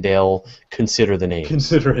Union, and they'll consider the names.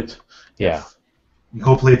 Consider it. Yeah.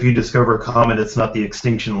 Hopefully, if you discover a comet, it's not the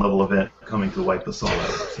extinction level event coming to wipe us all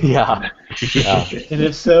out. Yeah. Yeah. And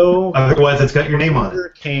if so, otherwise, it's got your name on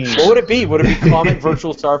it. Cain. What would it be? Would it be Comet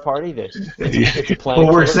Virtual Star Party? It's a planet.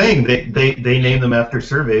 Well, we're saying they name them after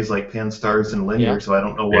surveys like Pan-STARRS and Linear, Yeah. so I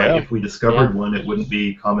don't know why if we discovered Yeah. one, it wouldn't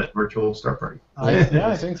be Comet Virtual Star Party.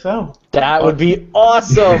 I think so. That would be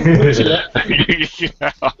awesome.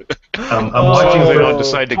 I'm watching. They don't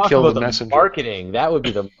decide to Talk kill about the messenger. Marketing. That would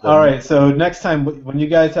be the. All right, so next time when you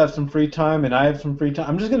guys have some free time and I have some free time,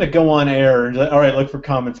 I'm just gonna go on air and all right, look for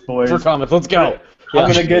comments, boys. For comments, let's go. I'm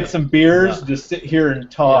gonna get some beers, just sit here and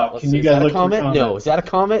talk. let's Can see. you Is that guys a look comment? for comments? No. Is that a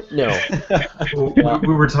comment? No.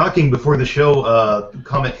 We were talking before the show.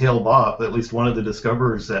 Comet Hale-Bopp, at least one of the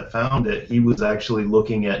discoverers that found it, he was actually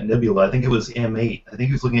looking at nebula. I think it was M8. I think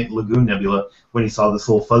he was looking at Lagoon Nebula when he saw this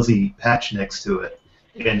little fuzzy patch next to it,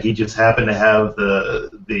 and he just happened to have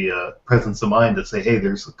the presence of mind to say, "Hey,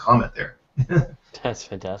 there's a comet there." That's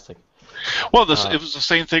fantastic. Well, it was the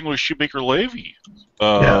same thing with Shoemaker-Levy.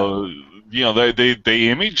 You know, they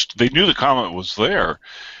imaged. They knew the comet was there,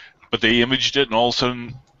 but they imaged it, and all of a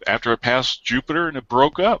sudden, after it passed Jupiter, and it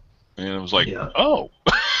broke up, and it was like, oh.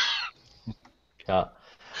 Yeah.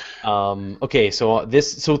 Okay. So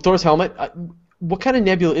Thor's helmet. What kind of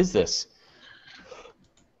nebula is this?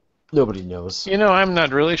 Nobody knows. You know, I'm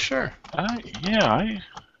not really sure.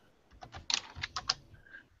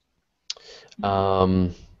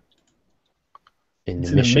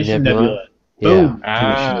 Emission Nebula. Yeah.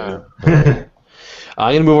 I'm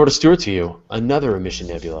going to move over to Stuart to you. Another emission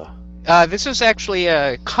nebula. This is actually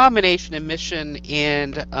a combination emission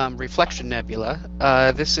and reflection nebula.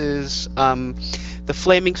 This is the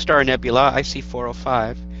Flaming Star Nebula,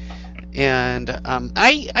 IC405, and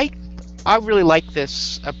I really like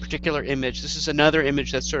this particular image. This is another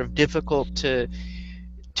image that's sort of difficult to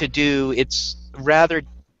do. It's rather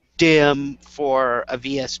dim for a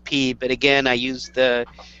VSP, but again, I use the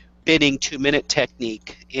binning 2-minute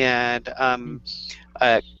technique and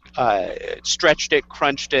stretched it,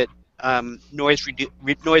 crunched it, noise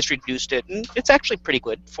reduced it, and it's actually pretty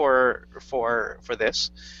good for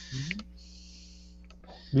this.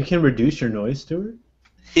 We can reduce your noise, Stuart?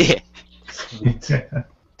 Yeah.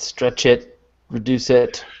 Stretch it, reduce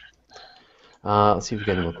it. Let's see if we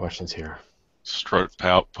got any more questions here. Strut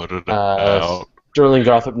pout, put it out. Sterling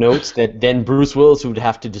Gothrop notes that then Bruce Willis would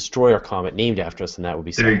have to destroy our comet named after us, and that would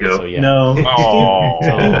be There you sad. go. So, yeah. No. Oh.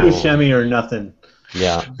 Steve Buscemi or nothing.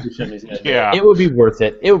 Yeah. Buscemi's got it. Yeah. It would be worth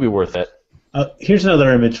it. It would be worth it. Here's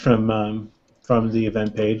another image from the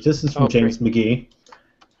event page. This is from James McGee.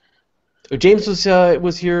 James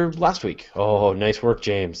was here last week. Oh, nice work,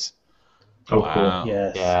 James. Oh, Wow. cool.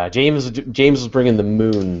 Yes. Yeah, James was bringing the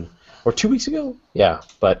moon, or 2 weeks ago. Yeah,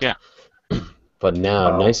 but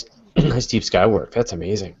now nice deep sky work. That's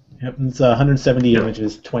amazing. Yep, it's 170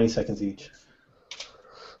 images, 20 seconds each.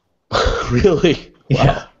 Really? Wow.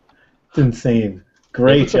 Yeah, it's insane.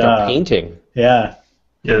 Great It looks like job. a painting. Yeah.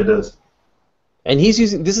 Yeah, it does. And he's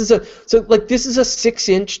using this is a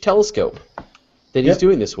 6-inch telescope that he's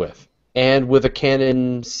doing this with, and with a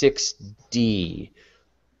Canon 6D.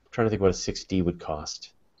 I'm trying to think what a 6D would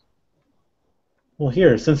cost. Well,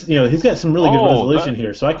 here, since he's got some really good resolution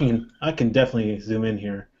here, so I can definitely zoom in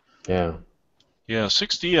here. Yeah. Yeah,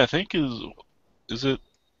 6D I think is it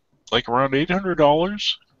like around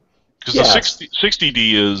 $800? Because the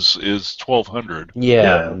 60D is $1,200.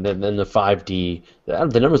 Yeah, and then the 5D,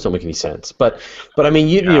 the numbers don't make any sense. But I mean,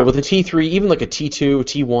 you know, with a T3, even like a T2,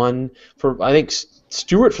 T1, I think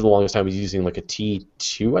Stuart for the longest time was using like a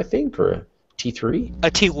T2, I think, or a T3.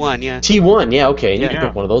 A T1, yeah. T1, yeah, okay. And you Yeah. can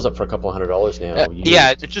pick one of those up for a couple $100 now.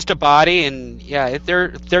 Yeah, it's just a body, and yeah,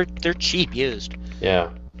 they're cheap used. Yeah.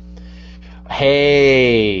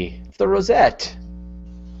 Hey, the Rosette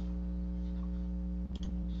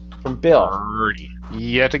from Bill.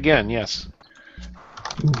 Yet again, yes.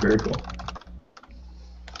 Ooh, very cool.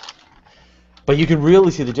 But you can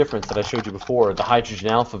really see the difference that I showed you before, the hydrogen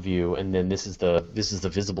alpha view, and then this is the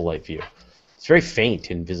visible light view. It's very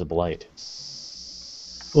faint in visible light.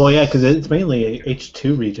 Well, yeah, because it's mainly a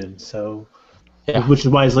H2 region, so which is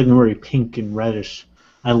why it's looking very pink and reddish.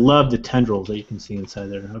 I love the tendrils that you can see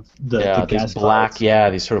inside there. The these gas black,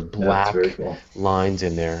 clouds. these sort of black very cool. lines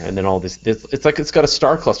in there, and then all this. It's like it's got a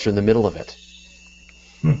star cluster in the middle of it.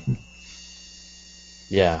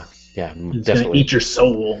 Yeah, It's definitely. gonna eat your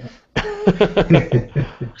soul.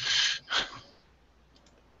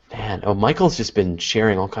 Man, Michael's just been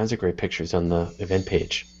sharing all kinds of great pictures on the event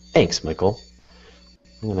page. Thanks, Michael.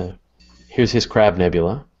 Here's his Crab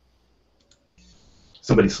Nebula.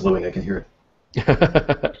 Somebody's slowing. I can hear it.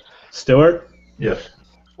 Stuart? Yeah.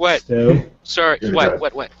 What? Stu? Sorry. You're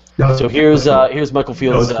What? right. No, So here's Michael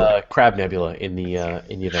Field's it's cool. Crab Nebula in the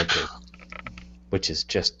event here, which is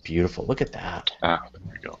just beautiful. Look at that. There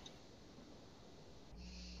we go.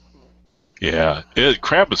 Yeah,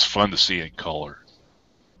 crab is fun to see in color.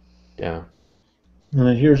 Yeah.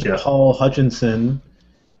 Here's Paul Hutchinson.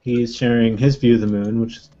 He's sharing his view of the moon,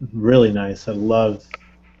 which is really nice. I love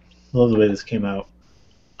the way this came out.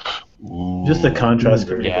 Ooh. Just the contrast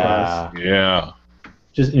of class. Yeah.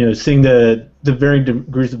 Just seeing the varying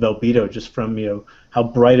degrees of albedo, just from how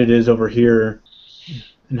bright it is over here,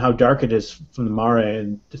 and how dark it is from the mare,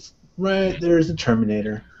 and just right there's a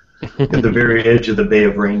Terminator. At the very edge of the Bay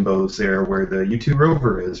of Rainbows, there, where the U2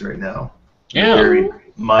 rover is right now. Yeah.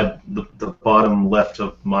 The bottom left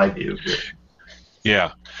of my view.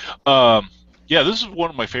 Yeah. This is one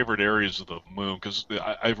of my favorite areas of the moon because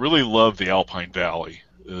I really love the Alpine Valley.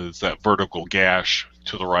 It's that vertical gash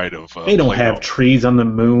to the right of They don't Plato. have trees on the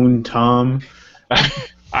moon, Tom.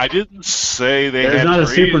 I didn't say they There's had not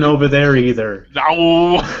trees. a supernova there either.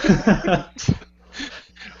 No.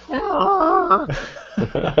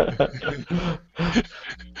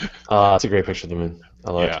 It's a great picture of the moon.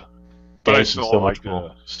 I love it. But I Thank you still so like much,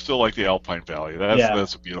 Paul. the Alpine Valley.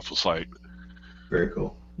 That's a beautiful sight. Very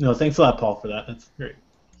cool. No, thanks a lot, Paul, for that. That's great.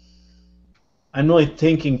 I'm really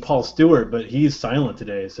thanking Paul Stewart, but he's silent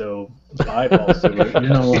today, so bye, Paul Stewart. You're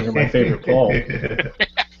no longer my favorite Paul.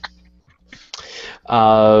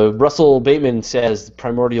 Russell Bateman says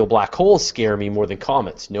primordial black holes scare me more than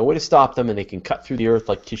comets. No way to stop them, and they can cut through the Earth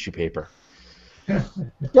like tissue paper.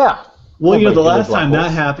 Yeah. Well, the last time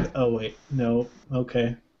that happened... Oh, wait. No.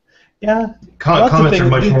 Okay. Yeah. Comets are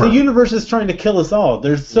much more... The universe is trying to kill us all.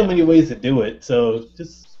 There's so many ways to do it, so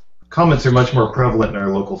just... Comets are much more prevalent in our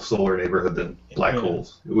local solar neighborhood than black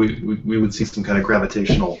holes. We would see some kind of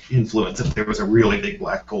gravitational influence if there was a really big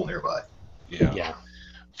black hole nearby. Yeah.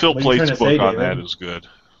 Phil Plate's book on that is good.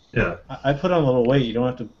 Yeah. I put on a little weight. You don't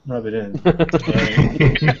have to rub it in.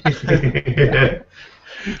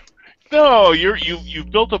 No, you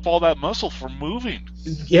built up all that muscle from moving.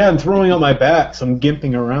 Yeah, I'm throwing on my back, so I'm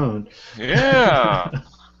gimping around. Yeah.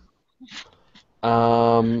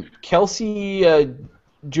 Kelsey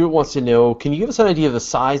Drew wants to know, can you give us an idea of the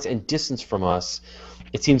size and distance from us?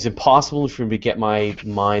 It seems impossible for me to get my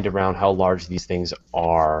mind around how large these things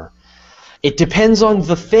are. It depends on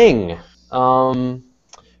the thing.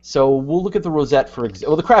 So we'll look at the Rosette for example.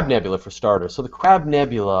 Well, the Crab Nebula for starters. So the Crab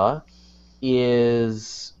Nebula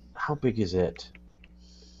is... How big is it?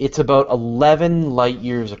 It's about 11 light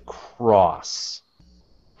years across.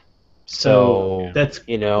 So that's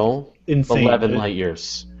insane. 11 light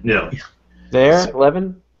years. Yeah. There,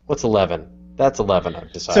 11. What's 11? That's 11.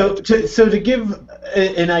 I've decided. So to give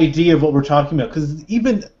an idea of what we're talking about, because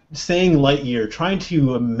even saying light year, trying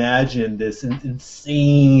to imagine this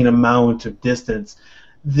insane amount of distance,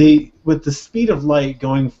 with the speed of light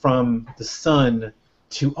going from the sun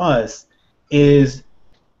to us is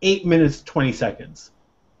 8 minutes 20 seconds.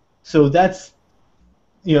 So that's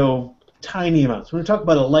tiny amounts. When we talk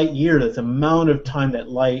about a light year, that's the amount of time that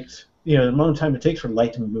light, the amount of time it takes for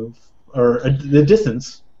light to move, or the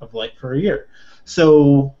distance of light for a year.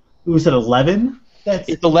 So we said 11.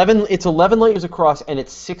 It's 11. It's 11 light years across, and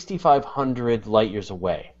it's 6,500 light years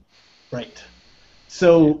away. Right.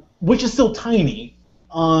 So, which is still tiny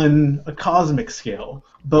on a cosmic scale,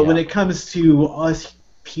 but when it comes to us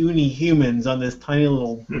puny humans on this tiny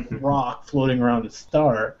little rock floating around a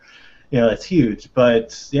star, that's huge.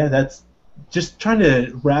 But yeah, that's just trying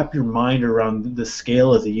to wrap your mind around the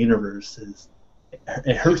scale of the universe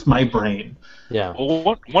it hurts my brain. Yeah.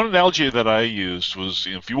 Well, one analogy that I used was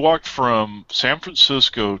if you walked from San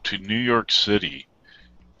Francisco to New York City,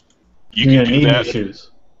 you're gonna need new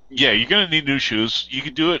shoes. Yeah, you're gonna need new shoes. You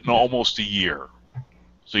could do it in almost a year.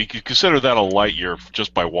 So you could consider that a light year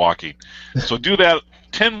just by walking. So do that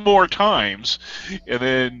 10 more times, and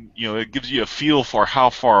then it gives you a feel for how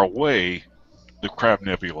far away the Crab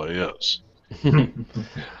Nebula is.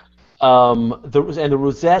 The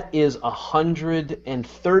Rosette is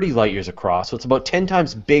 130 light years across, so it's about 10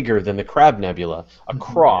 times bigger than the Crab Nebula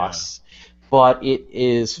across, but it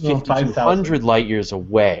is 5,200 light years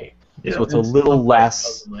away. Yeah. So it's a little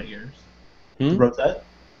less. Light years. Rosette?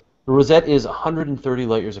 The Rosette is 130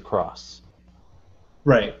 light years across.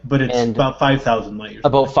 Right, but it's about 5,000 light years.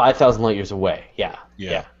 About 5,000 light years away. Yeah.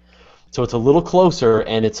 So it's a little closer,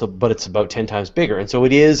 and but it's about 10 times bigger, and so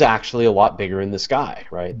it is actually a lot bigger in the sky,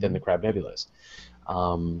 right, than the Crab Nebula is.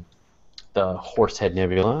 The Horsehead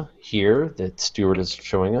Nebula here that Stuart is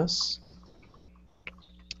showing us.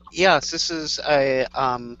 Yes, this is a.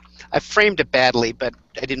 I framed it badly, but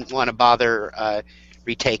I didn't want to bother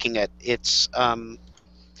retaking it. It's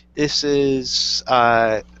this is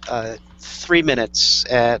 3 minutes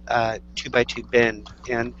at 2x2 bin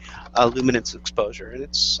and luminance exposure, and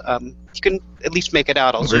it's you can at least make it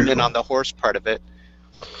out. I'll zoom in on the horse part of it.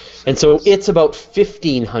 And so it's about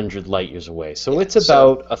 1,500 light years away. So it's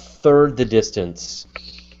about a third the distance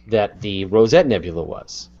that the Rosette Nebula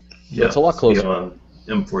was. So it's a lot closer. On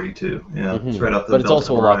M42, yeah, it's right out the. But it's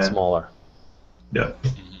also a lot smaller. Yeah.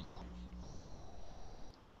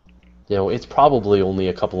 You know, it's probably only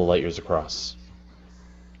a couple of light years across.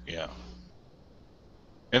 Yeah.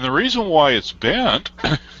 And the reason why it's bent,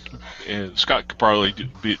 and Scott could probably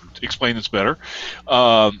explain this better.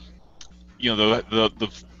 You know,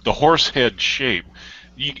 the horse head shape.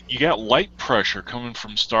 You got light pressure coming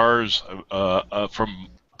from stars from,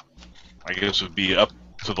 I guess it would be up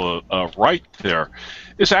to the right there.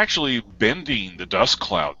 It's actually bending the dust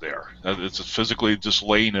cloud there. It's physically just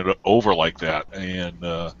laying it over like that, and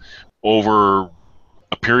over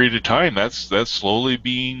a period of time, that's slowly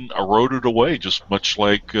being eroded away, just much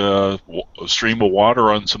like a stream of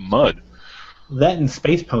water on some mud. That and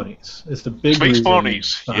space ponies is the big space reason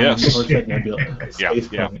ponies. Yes. Horsehead Nebula. Space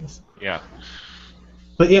ponies. Yeah.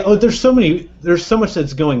 But yeah, there's so much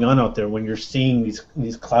that's going on out there when you're seeing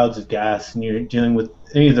these clouds of gas and you're dealing with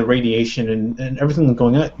any of the radiation and everything that's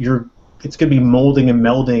going on. It's going to be molding and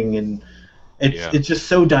melding, and it's just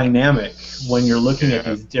so dynamic when you're looking at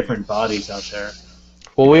these different bodies out there.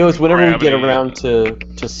 Well, whenever we get around to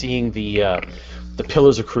seeing the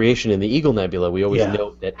pillars of creation in the Eagle Nebula, we always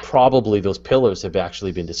note that probably those pillars have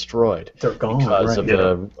actually been destroyed. They're gone because of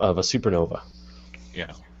a supernova.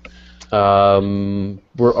 Yeah.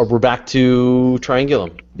 We're back to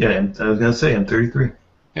Triangulum. Yeah, and I was gonna say M33.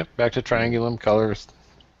 Yep, back to Triangulum colors.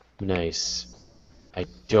 Nice. I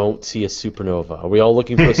don't see a supernova. Are we all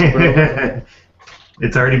looking for a supernova?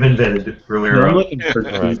 It's already been vetted earlier on. Looking for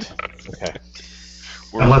right. Okay.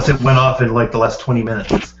 Unless it went off in like the last 20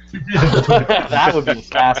 minutes. That would be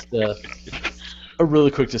fast. A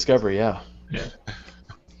really quick discovery, yeah.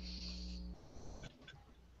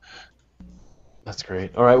 That's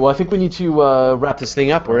great. All right. Well, I think we need to wrap this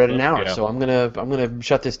thing up. We're at an hour, so I'm gonna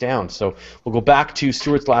shut this down. So we'll go back to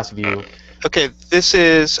Stuart's last view. Okay, this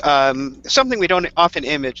is something we don't often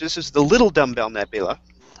image. This is the Little Dumbbell Nebula,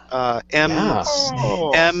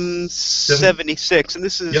 M76, and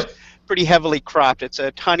this is pretty heavily cropped. It's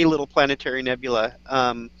a tiny little planetary nebula,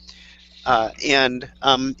 and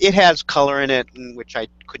it has color in it, which I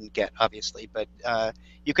couldn't get, obviously, but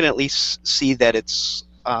you can at least see that it's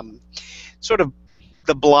sort of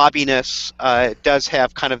the blobbiness does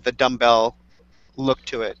have kind of the dumbbell look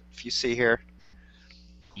to it, if you see here.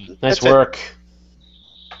 Nice work.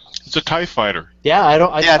 It's a TIE fighter. Yeah,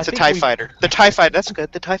 it's a TIE fighter. The TIE fighter, that's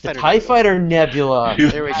good. The TIE fighter. The TIE fighter Nebula.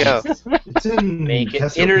 There we go. It's in Make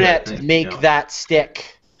it internet. Make that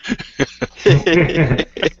stick.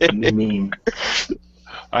 Meme.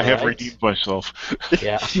 I have redeemed myself.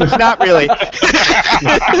 Yeah. Not really. No,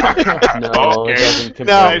 okay. it doesn't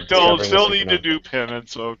compare I to still need to do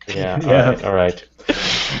penance. Okay. Yeah. All right.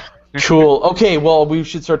 Cool. Okay. Well, we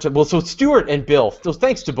should start to. Well, so Stuart and Bill. So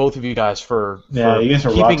thanks to both of you guys for you guys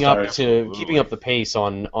are keeping up the pace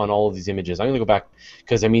on all of these images. I'm gonna go back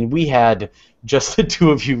because I mean we had just the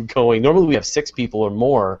two of you going. Normally we have 6 people or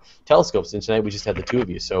more telescopes, and tonight we just had the 2 of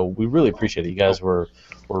you. So we really appreciate it. You guys were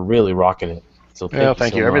really rocking it. So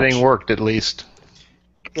thank you. Everything worked at least.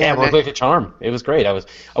 Yeah, it worked like a charm. It was great. I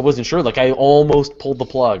wasn't sure. Like I almost pulled the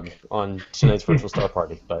plug on tonight's virtual star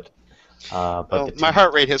party, but my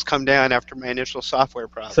heart rate has come down after my initial software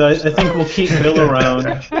problem. So I think we'll keep Bill around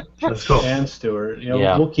and Stuart.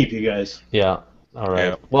 We'll keep you guys. Yeah. All right.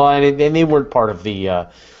 Yeah. Well, and they weren't part of the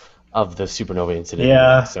supernova incident.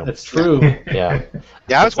 Yeah, so. That's true. Yeah.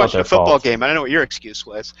 Yeah, I was watching a football game. I don't know what your excuse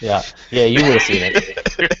was. Yeah. Yeah, you would have seen it.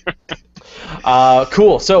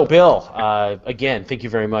 Cool. So, Bill, again, thank you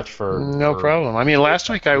very much for... No problem. I mean, last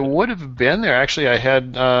week I would have been there. Actually, I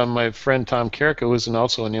had my friend Tom Carrick, who was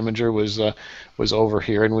also an imager, was over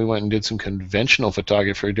here, and we went and did some conventional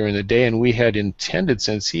photography during the day, and we had intended,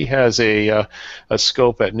 since he has a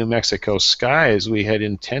scope at New Mexico Skies, we had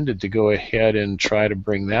intended to go ahead and try to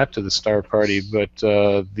bring that to the star party, but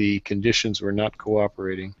the conditions were not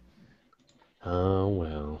cooperating.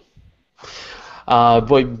 Oh, well.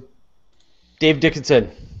 Boy... Dave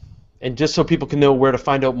Dickinson, and just so people can know where to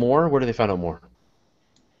find out more, where do they find out more?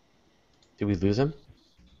 Did we lose him?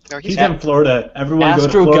 No, he's in Florida. Everyone go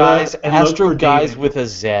to Florida Astro Guys with a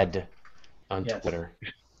Z on Twitter.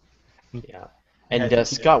 Yeah. And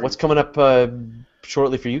Scott, what's coming up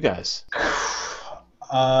shortly for you guys?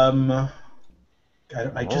 I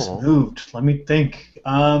just moved. Let me think.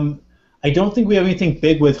 I don't think we have anything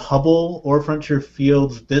big with Hubble or Frontier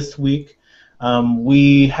Fields this week.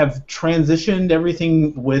 We have transitioned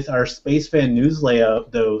everything with our Space Fan News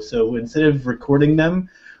layout, though. So instead of recording them,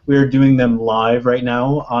 we are doing them live right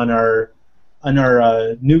now on our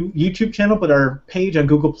new YouTube channel. But our page on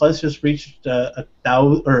Google Plus just reached a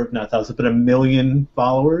million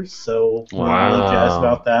followers. So we're really jazzed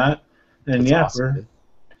about that. And That's yeah, awesome.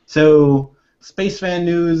 So Space Fan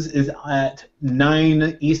News is at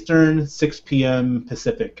 9 Eastern, 6 p.m.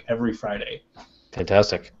 Pacific every Friday.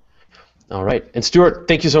 Fantastic. All right. And Stuart,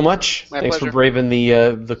 thank you so much. My Thanks pleasure. for braving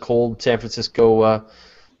the cold San Francisco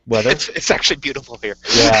weather. It's actually beautiful here.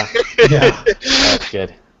 Yeah. Yeah. That's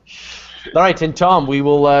good. All right, and Tom, we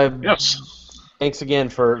will. Yes. Thanks again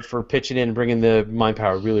for pitching in and bringing the mind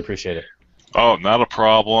power. Really appreciate it. Oh, not a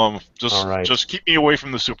problem. All right. Just keep me away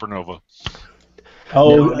from the supernova.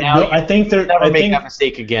 Oh, Now no, I think there. Never I make think that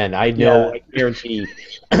mistake again. I know. I guarantee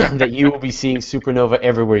that you will be seeing supernova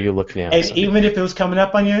everywhere you look now. and so. even if it was coming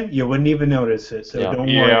up on you, you wouldn't even notice it. So Yeah. don't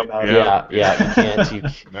Yeah, worry about it. Yeah, you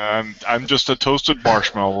can't. I'm just a toasted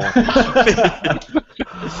marshmallow.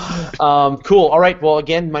 Cool. All right. Well,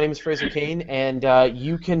 again, my name is Fraser Cain, and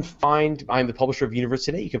you can find. I'm the publisher of Universe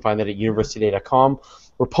Today. You can find that at universetoday.com.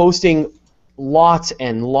 We're posting lots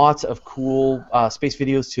and lots of cool space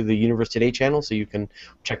videos to the Universe Today channel, so you can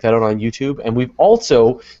check that out on YouTube. And we've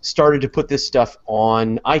also started to put this stuff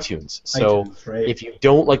on iTunes. So right. if you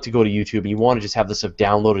don't like to go to YouTube and you want to just have this stuff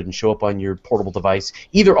downloaded and show up on your portable device,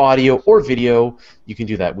 either audio or video, you can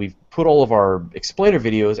do that. We've put all of our explainer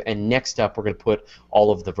videos, and next up we're going to put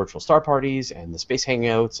all of the virtual star parties and the space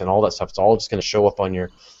hangouts and all that stuff. It's all just going to show up on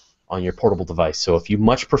your portable device. So if you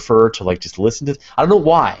much prefer to like just listen to, I don't know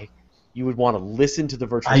why you would want to listen to the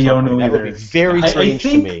virtual I star don't party. know That either. would be very strange to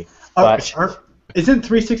think me. Isn't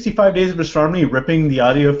 365 Days of Astronomy ripping the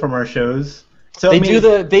audio from our shows? So they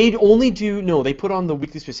put on the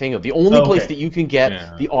Weekly Space Hangout. The only place that you can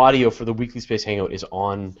get the audio for the Weekly Space Hangout is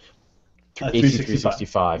on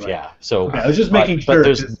AC365. Right. Yeah. So I was just making sure.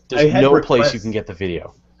 But there's no place you can get the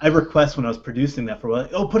video. I request when I was producing that for a while,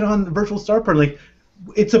 like, put it on the virtual star party. Like,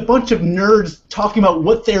 it's a bunch of nerds talking about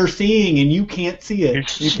what they're seeing, and you can't see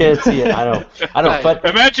it. You can't see it. I know. But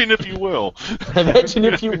imagine if you will. Imagine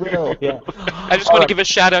if you will. Yeah. I just want to give a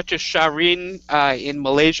shout out to Shireen in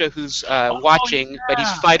Malaysia, who's watching, but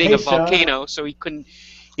he's fighting a volcano, so he couldn't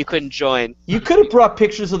join. You could have brought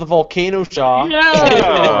pictures of the volcano, Shaw.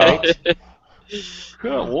 Yeah. Good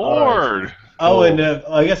Lord. Oh, and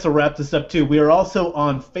I guess I'll wrap this up too. We are also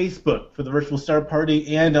on Facebook for the Virtual Star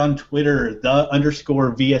Party and on Twitter,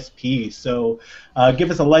 _VSP. So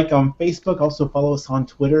give us a like on Facebook. Also follow us on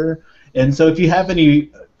Twitter. And so if you have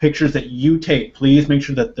any pictures that you take, please make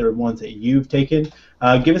sure that they're ones that you've taken.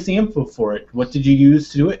 Give us the info for it. What did you use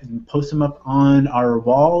to do it? And post them up on our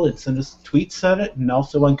wall and send us tweets at it, and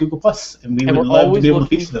also on Google+. And we would love to be able to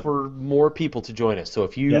feature them. For more people to join us. So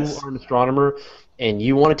if you are an astronomer and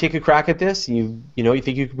you want to take a crack at this, and you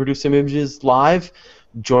think you can produce some images live,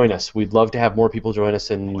 join us. We'd love to have more people join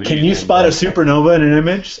us. And can you spot a supernova in an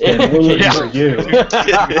image? Then we're looking for you.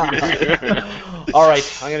 All right,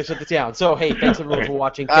 I'm going to shut this down. So, hey, thanks everyone for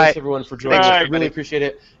watching. Thanks everyone for joining us. I really appreciate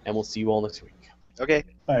it, and we'll see you all next week. Okay.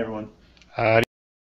 Bye, everyone.